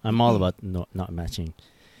 I'm all about not matching.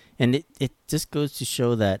 And it just goes to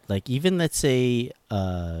show that, like, even let's say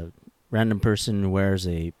a random person wears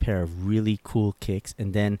a pair of really cool kicks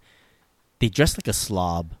and then they dress like a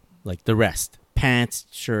slob, like the rest. Pants,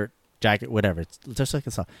 shirt, jacket, whatever. It's just like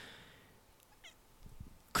a slob.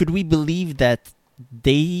 Could we believe that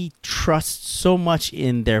they trust so much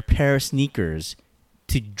in their pair of sneakers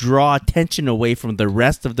to draw attention away from the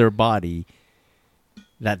rest of their body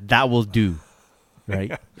that will do, right?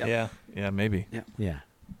 Yep. Yeah. Yeah, maybe. Yeah.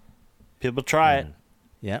 People try it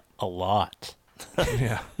Yeah. a lot.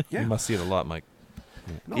 Yeah. Yeah. You must see it a lot, Mike.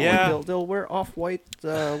 No, Yeah. they'll wear off-white,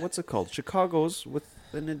 what's it called? Chicago's with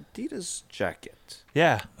an Adidas jacket.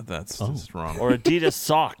 Yeah. That's Oh. just wrong. Or Adidas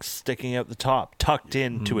socks sticking out the top, tucked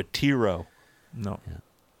into a T-row. No. Yeah.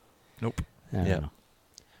 Nope. I don't Yeah. know.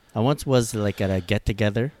 I once was like at a get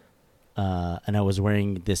together, and I was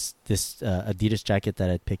wearing this Adidas jacket that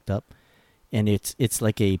I picked up, and it's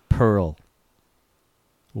like a pearl.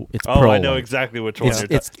 It's Oh, pearl I know white. exactly which one It's you're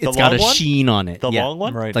it's talking it's got a long one? sheen on it. The Yeah. long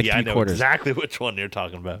one? Right. Like yeah, I know 3/4. exactly which one you're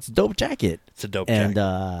talking about. It's a dope jacket. It's a dope And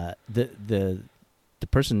jacket. the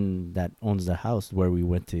person that owns the house where we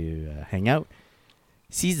went to hang out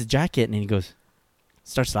sees the jacket and he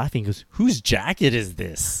starts laughing. He goes, "Whose jacket is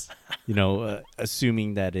this?" You know,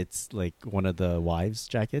 assuming that it's like one of the wives'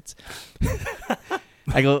 jackets.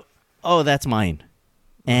 I go, "Oh, that's mine,"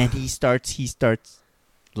 and he starts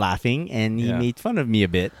laughing and he Yeah. made fun of me a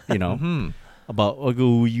bit. You know. About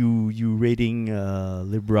you raiding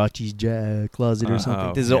Liberace's closet or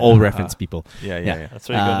something. This is yeah. an old reference, people. Yeah, Yeah. yeah, yeah. That's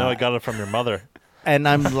where you go. No, I got it from your mother. And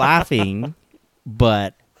I'm laughing,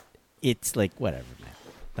 but it's like whatever, man.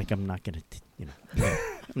 Like I'm not gonna, I'm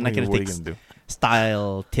not gonna What are take you gonna do?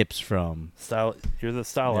 style tips from. Style. You're the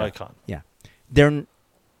style Yeah. icon. Yeah, there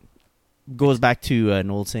goes back to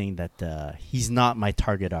an old saying that he's not my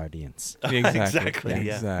target audience. Exactly, Exactly.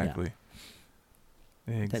 yeah. Exactly.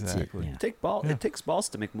 That's it. Yeah. It takes balls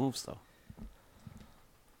to make moves, though.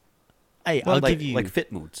 I'll like, give you like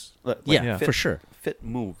fit moves. Like yeah, fit, for sure. Fit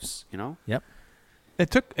moves, you know? Yep.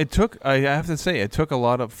 It took I have to say it took a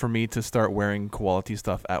lot for me to start wearing quality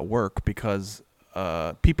stuff at work because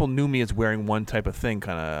people knew me as wearing one type of thing.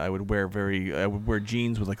 I would wear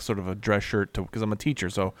jeans with like sort of a dress shirt because I'm a teacher,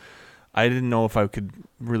 so I didn't know if I could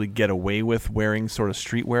really get away with wearing sort of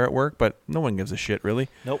streetwear at work, but no one gives a shit really.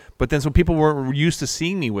 Nope. But then so people were used to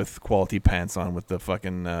seeing me with quality pants on, with the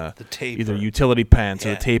fucking The taper. either utility pants or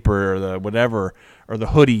Yeah. the taper or the whatever, or the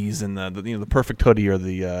hoodies and the perfect hoodie or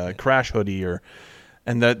the crash hoodie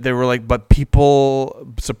and that they were like, but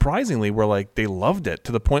people surprisingly were like, they loved it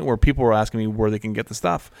to the point where people were asking me where they can get the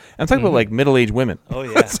stuff. And I'm talking about like middle-aged women. Oh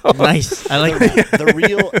yeah. Nice. I like that. The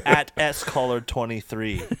real at S Collard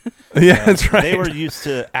 23. Yeah, that's right. They were used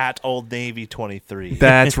to at Old Navy 23.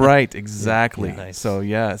 That's right, exactly. Yeah. Nice. So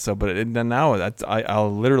yeah, then now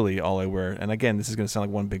I'll literally all I wear. And again, this is going to sound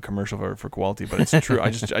like one big commercial for quality, but it's true. I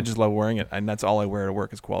just love wearing it, and that's all I wear to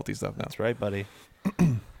work is quality stuff now. That's right, buddy.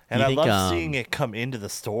 And You I think, love seeing it come into the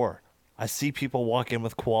store. I see people walk in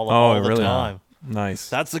with koala Oh, all the really? time. Nice.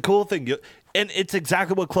 That's the cool thing. And it's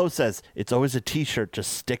exactly what Chloe says. It's always a T-shirt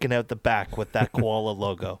just sticking out the back with that koala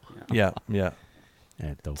logo. Yeah. Yeah,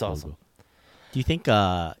 dope It's awesome. logo. Do you think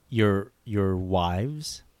your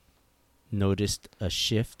wives noticed a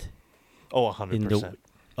shift Oh, in 100%.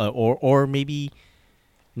 the or maybe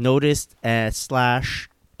noticed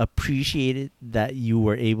 / appreciated that you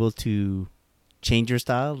were able to change your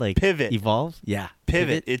style, like Pivot. evolve? Yeah,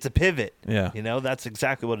 Pivot. It's a pivot. Yeah. You know, that's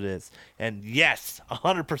exactly what it is. And yes,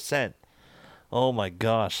 100%. Oh my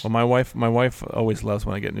gosh. Well, my wife always loves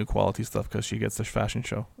when I get new quality stuff because she gets the fashion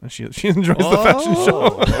show and she enjoys the fashion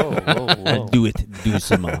show. Do it. Do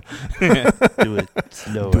some more. Do it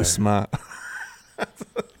slower. Doucement.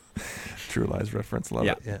 True Lies reference. Love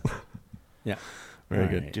Yeah. it. Yeah. Yeah. Very All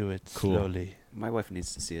good. right. Do it Cool. slowly. My wife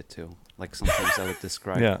needs to see it too. Like sometimes I would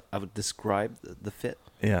describe. Yeah. I would describe the fit.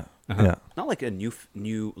 Yeah. Uh-huh. Yeah. Not like a new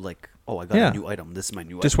like. Oh, I got Yeah. a new item. This is my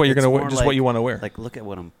new. Just item. what you're It's gonna wear. more Just what you want to wear. Like, look at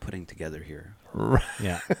what I'm putting together here.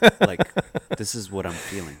 Yeah. Like, this is what I'm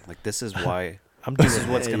feeling. Like, this is why. I'm This doing is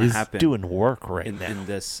what's gonna he's happen doing work right in now.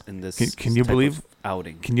 this Can you type believe- of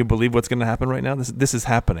outing. Can you believe what's going to happen right now? This is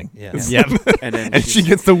happening. Yeah. Yep. And then And she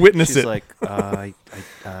gets to witness she's it. like, I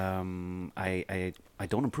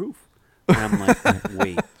don't approve. And I'm like,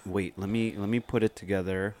 wait, let me put it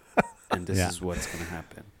together, and this Yeah. is what's gonna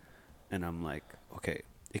happen. And I'm like, okay,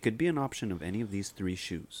 it could be an option of any of these 3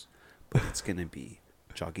 shoes, but it's gonna be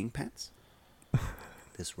jogging pants,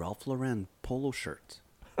 this Ralph Lauren polo shirt,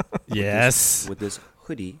 Yes. with this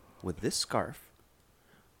hoodie, with this scarf,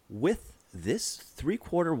 with this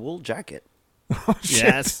 3/4 wool jacket,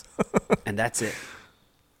 Yes. and that's it.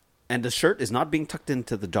 And the shirt is not being tucked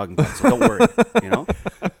into the jogging pants, so don't worry, you know?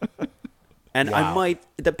 And I Wow. might,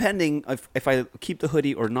 depending if I keep the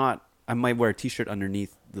hoodie or not, I might wear a t-shirt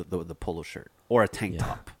underneath the polo shirt or a tank Yeah.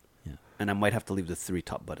 top. Yeah. And I might have to leave the 3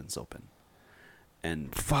 top buttons open.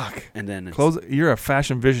 And Fuck. and then it's, Close. You're a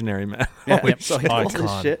fashion visionary, man. yeah, Holy so I shit. do all this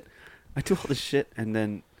Icon. shit. I do all this shit, and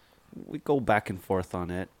then we go back and forth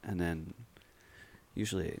on it, and then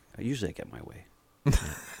usually I get my way.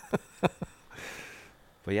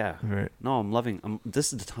 But yeah, Right. no, I'm loving.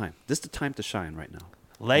 This is the time. This is the time to shine right now.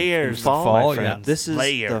 Layers. Fall, fall, my yeah. friends. This is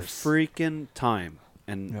layers. the freaking time,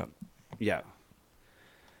 and Yeah. yeah.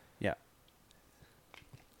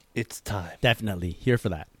 It's time. Definitely here for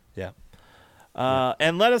that. Yeah.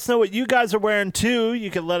 And let us know what you guys are wearing too.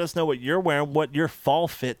 You can let us know what you're wearing, what your fall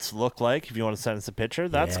fits look like. If you want to send us a picture,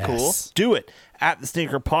 that's cool. Yes. Do it at the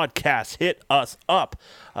Sneaker Podcast. Hit us up.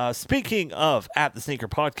 Speaking of at the Sneaker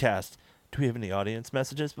Podcast, do we have any audience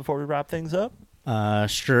messages before we wrap things up?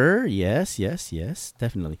 Sure. Yes.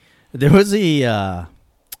 Definitely. There was a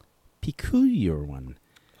peculiar one.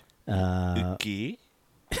 Ookie.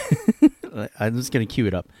 I'm just gonna cue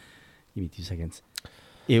it up. Give me 2 seconds.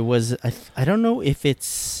 It was I don't know if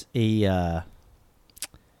it's a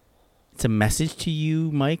message to you,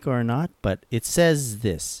 Mike, or not, but it says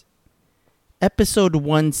this: episode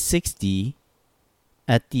 160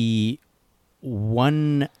 at the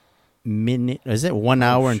 1 minute, is it 1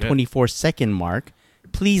 hour and shit. 24-second mark?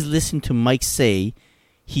 Please listen to Mike say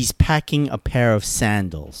he's packing a pair of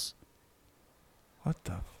sandals. What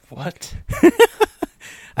the? What?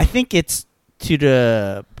 I think it's to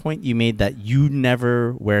the point you made that you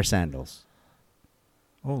never wear sandals,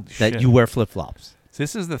 Holy that shit. you wear flip-flops. So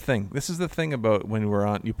this is the thing. This is the thing about when we're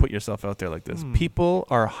on. You put yourself out there like this. People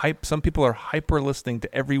are hype. Some people are hyper listening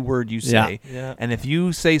to every word you say. Yeah. And if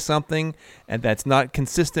you say something and that's not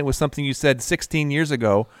consistent with something you said 16 years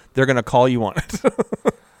ago, they're gonna call you on it.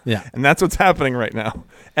 Yeah. And that's what's happening right now.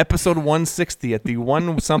 Episode 160 at the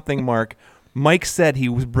 1 something mark. Mike said he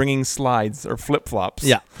was bringing slides or flip flops.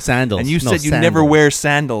 Yeah, sandals. And you No, said you never sandals. wear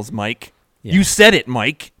sandals, Mike. Yeah. You said it,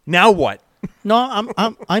 Mike. Now what? No,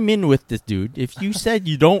 I'm in with this dude. If you said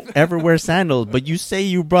you don't ever wear sandals, but you say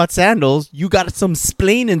you brought sandals, you got some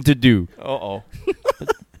splaining to do. Uh-oh.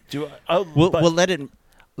 We'll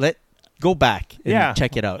let go back and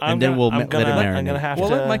check it out, I'm and then gonna- we'll I'm let it gonna- marinate. I'm gonna have Well,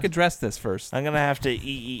 to. let Mike address this first. I'm gonna have to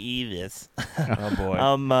this. Oh,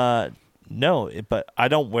 boy. No, but I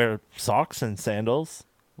don't wear socks and sandals.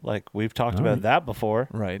 Like we've talked All about right. that before.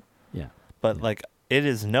 Right. Yeah. But like it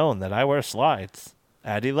is known that I wear slides.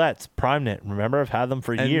 Adilettes, PrimeKnit. Remember, I've had them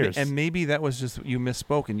for years. And maybe that was just you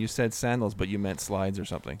misspoke and you said sandals, but you meant slides or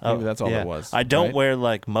something. Oh, Maybe that's all yeah. it was. I don't right? wear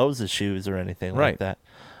like Moses shoes or anything like Right. that.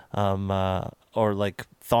 Or like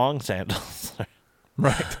thong sandals.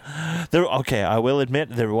 Right. Okay, I will admit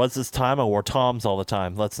there was this time I wore Toms all the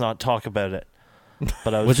time. Let's not talk about it.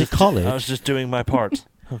 But I was Was it just, college? I was just doing my part.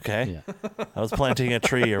 Okay. Yeah. I was planting a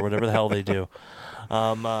tree or whatever the hell they do.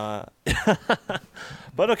 But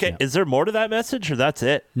okay, Yeah. is there more to that message or that's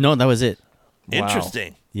it? No, that was it. Wow.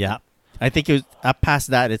 Interesting. Yeah. I think it was past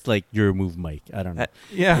that. It's like your move, Mike. I don't know.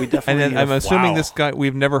 Yeah. We definitely and then need I'm a- assuming Wow. this guy.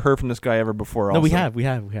 We've never heard from this guy ever before. No, we also. have.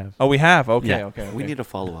 Oh, we have. Okay. Yeah. Okay. We need to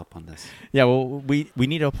follow up on this. Yeah. Well, we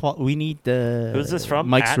need the. Who's this from?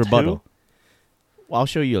 Mike's At rebuttal. who? Well, I'll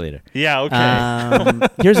show you later. Yeah, okay.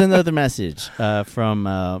 Here's another message from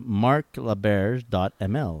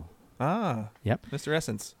marklaberge.ml. Ah. Yep. Mr.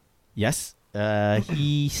 Essence. Yes.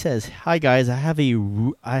 He says, "Hi guys, I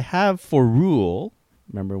have for rule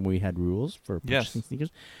Remember when we had rules for Yes. purchasing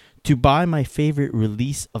sneakers? To buy my favorite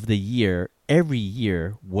release of the year every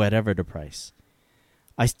year, whatever the price.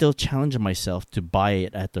 I still challenge myself to buy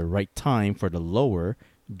it at the right time for the lower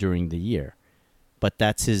during the year. But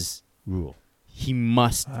that's his rule. He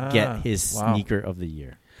must get his wow. sneaker of the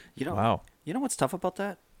year. You know, Wow. you know what's tough about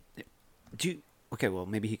that? Okay, well,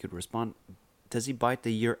 maybe he could respond. Does he buy it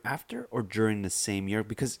the year after or during the same year?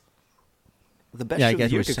 Because the best Yeah, I shoe of get the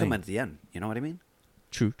what year you're could come saying. at the end. You know what I mean?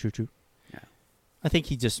 True. Yeah. I think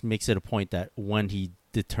he just makes it a point that when he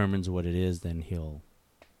determines what it is, then he'll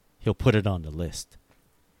put it on the list.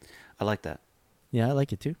 I like that. Yeah, I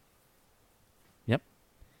like it too. Yep.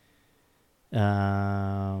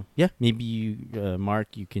 Yeah, maybe you,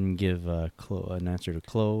 Mark, you can give an answer to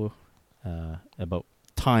Chloe about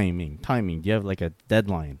timing. Do you have like a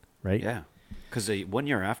deadline, right? Yeah. Because 1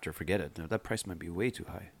 year after, forget it. That price might be way too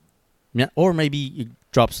high. Yeah, or maybe it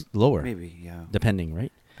drops lower. Maybe, yeah. Depending,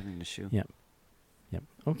 right? Depending on the shoe. Yep.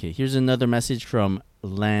 Okay, here's another message from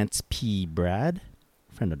Lance P. Brad,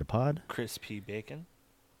 friend of the pod. Crispy bacon.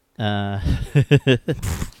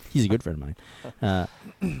 He's a good friend of mine.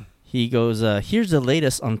 He goes, here's the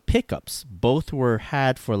latest on pickups. Both were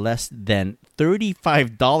had for less than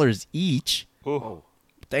 $35 each. Oh.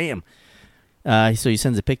 Damn. So he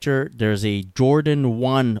sends a picture. There's a Jordan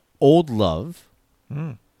 1 Old Love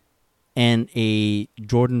and a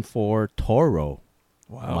Jordan 4 Toro.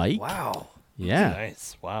 Wow. Mike? Wow. Yeah.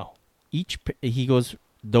 Nice. Wow. He goes,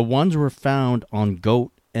 the ones were found on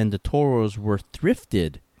GOAT and the Toros were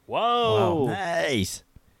thrifted. Whoa. Nice.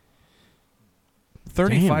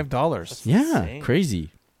 $35. Yeah, insane.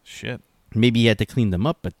 crazy. Shit. Maybe he had to clean them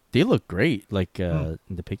up, but they look great. Like in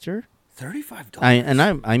the picture.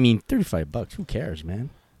 $35. I mean, $35. Who cares,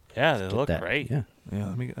 man? Yeah, they Get look that. great. Yeah.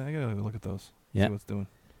 Yeah, I gotta look at those. Yeah. See what's doing.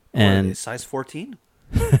 And size 14?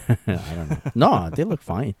 I don't know. No, they look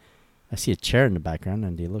fine. I see a chair in the background,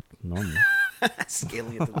 and they look normal.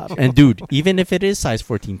 Scaling it to the And dude, even if it is size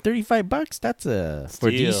 14, $35. That's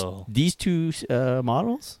for Steal. these two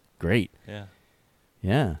models. Great. Yeah.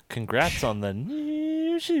 Yeah. Congrats on the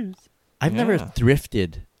new shoes. I've never Yeah.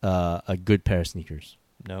 thrifted a good pair of sneakers.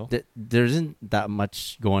 No. There isn't that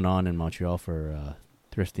much going on in Montreal for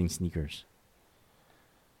thrifting sneakers,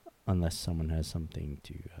 unless someone has something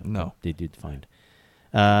to. No. They did find.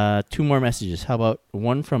 Two more messages. How about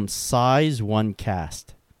one from Size One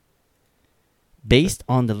Cast? Based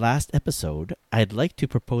on the last episode, I'd like to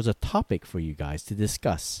propose a topic for you guys to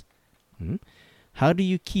discuss. How do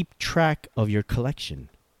you keep track of your collection?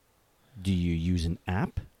 Do you use an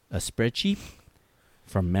app, a spreadsheet,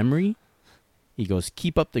 from memory? He goes,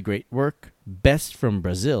 keep up the great work. Best from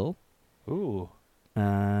Brazil. Ooh.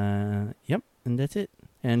 Yep, and that's it.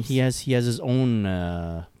 And he has his own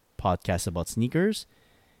podcast about sneakers.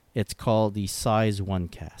 It's called the Size One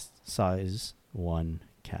Cast. Size One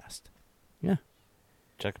Cast. Yeah.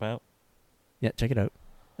 Check them out. Yeah, check it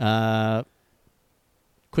out.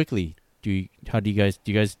 Quickly, how do you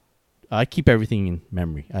guys? I keep everything in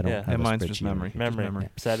memory. I don't Yeah. have a mine's just spreadsheet or memory. anything. Memory. memory.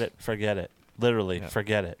 Set it. Forget it. Literally, Yeah.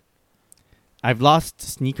 forget it. I've lost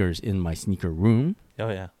sneakers in my sneaker room. Oh,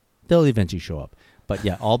 yeah. They'll eventually show up. But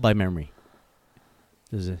yeah, all by memory.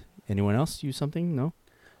 Does anyone else use something? No?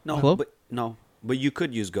 No, but you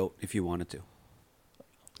could use GOAT if you wanted to.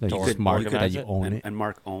 Like To you just mark it that organize you it own it. And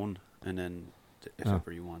mark own, and then if Oh.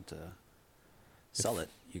 ever you want to sell it,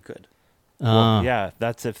 you could. Well, yeah,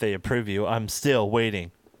 that's if they approve you. I'm still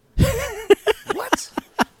waiting. What?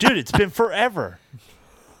 Dude, it's been forever.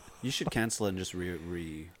 You should cancel it and just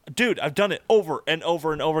re. Dude, I've done it over and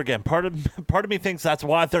over and over again. Part of me thinks that's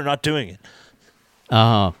why they're not doing it.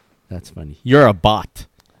 Oh, that's funny. You're a bot,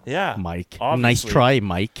 Yeah. Mike. Nice obviously. try,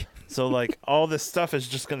 Mike. So, like, all this stuff is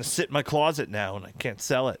just going to sit in my closet now, and I can't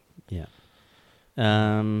sell it. Yeah.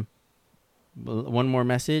 One more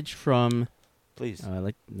message from. Please.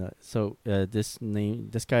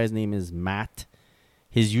 This guy's name is Matt.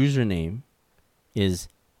 His username is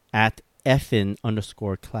at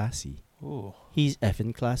 @effin_classy. Ooh, He's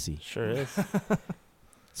effin classy. sure is.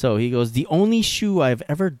 So he goes, the only shoe I've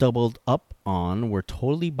ever doubled up on were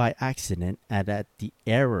totally by accident and at the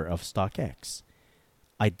error of StockX.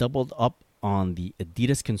 I doubled up on the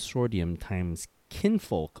Adidas Consortium times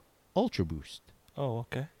Kinfolk Ultra Boost. Oh,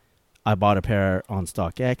 okay. I bought a pair on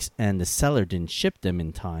StockX and the seller didn't ship them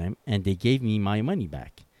in time and they gave me my money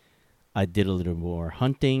back. I did a little more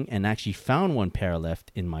hunting and actually found one pair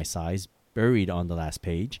left in my size buried on the last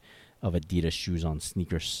page of Adidas shoes on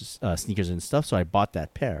sneakers and stuff, so I bought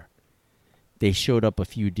that pair. They showed up a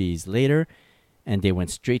few days later and they went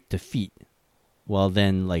straight to feet. Well,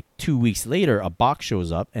 then like 2 weeks later, a box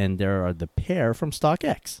shows up and there are the pair from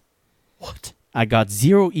StockX. What? I got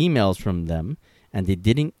 0 emails from them, and they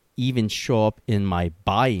didn't even show up in my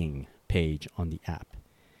buying page on the app.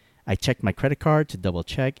 I checked my credit card to double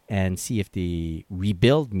check and see if they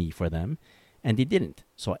rebilled me for them, and they didn't.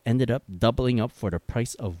 So I ended up doubling up for the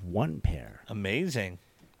price of 1 pair. Amazing.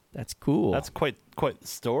 That's cool. That's quite the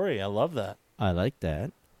story. I love that. I like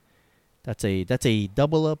that. That's a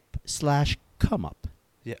double up / come up.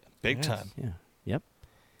 Yeah, big Yes. time. Yeah. Yep.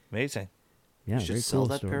 Amazing. Yeah. You should very sell cool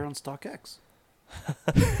that story. pair on StockX.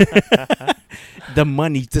 The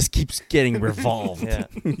money just keeps getting revolved. Yeah.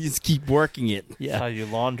 You just keep working it. That's how you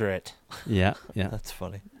launder it. Yeah. Yeah. That's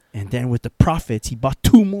funny. And then with the profits, he bought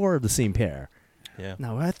 2 more of the same pair. Yeah.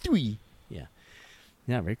 Now I have 3. Yeah.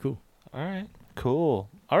 Yeah. Very cool. All right. Cool.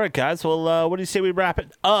 All right, guys. Well, what do you say we wrap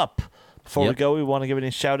it up? Before we Yep. go, we want to give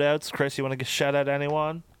any shout outs. Chris, you want to give shout out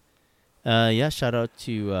anyone? Yeah. Shout out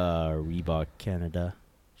to Reebok Canada.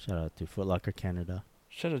 Shout out to Foot Locker Canada.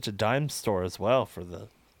 Shout out to Dime Store as well for the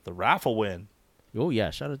raffle win. Oh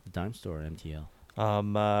yeah. Shout out to Dime Store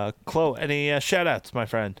MTL. Chloe, any shout outs, my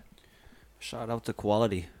friend? Shout out to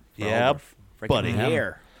Quality. for Yeah, all their freaking buddy.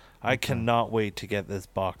 hair. I cannot wait to get this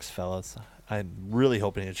box, fellas. I'm really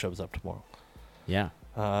hoping it shows up tomorrow. Yeah.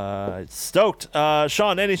 Stoked.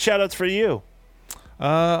 Sean, any shout outs for you?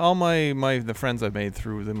 All the friends I've made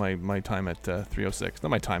through my time at 306. Not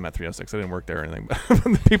my time at 306. I didn't work there or anything, but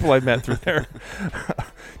the people I've met through there.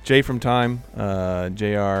 Jay from Time,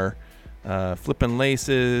 JR, Flippin'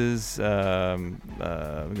 Laces, I'm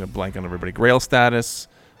gonna blank on everybody. Grail Status,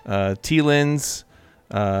 T-Lins,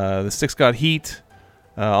 the Six God Heat,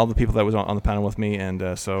 all the people that was on the panel with me, and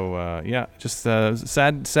yeah, just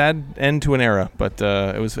sad end to an era, but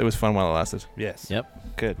it was fun while it lasted. Yes.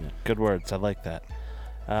 Yep. Good. Yeah. Good words. I like that.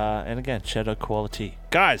 And again, shout out Quality.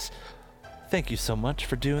 Guys, thank you so much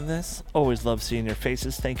for doing this. Always love seeing your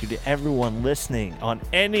faces. Thank you to everyone listening on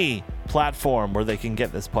any platform where they can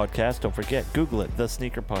get this podcast. Don't forget, Google it, The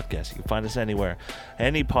Sneaker Podcast. You can find us anywhere,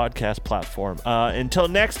 any podcast platform. Until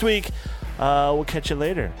next week, we'll catch you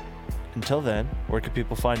later. Until then, where can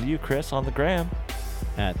people find you, Chris, on the gram?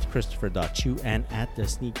 At Christopher.chu and at the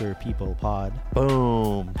Sneaker People Pod.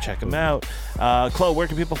 Boom. Check them out. Chloe, where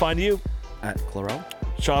can people find you? At Chlorel.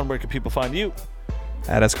 Sean, where can people find you?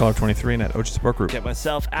 At SCollar23 and at Ochi Support Group. Get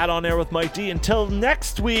myself at On Air with Mike D. Until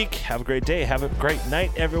next week, have a great day. Have a great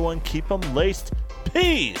night, everyone. Keep them laced.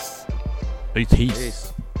 Peace. Peace.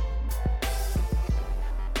 Peace.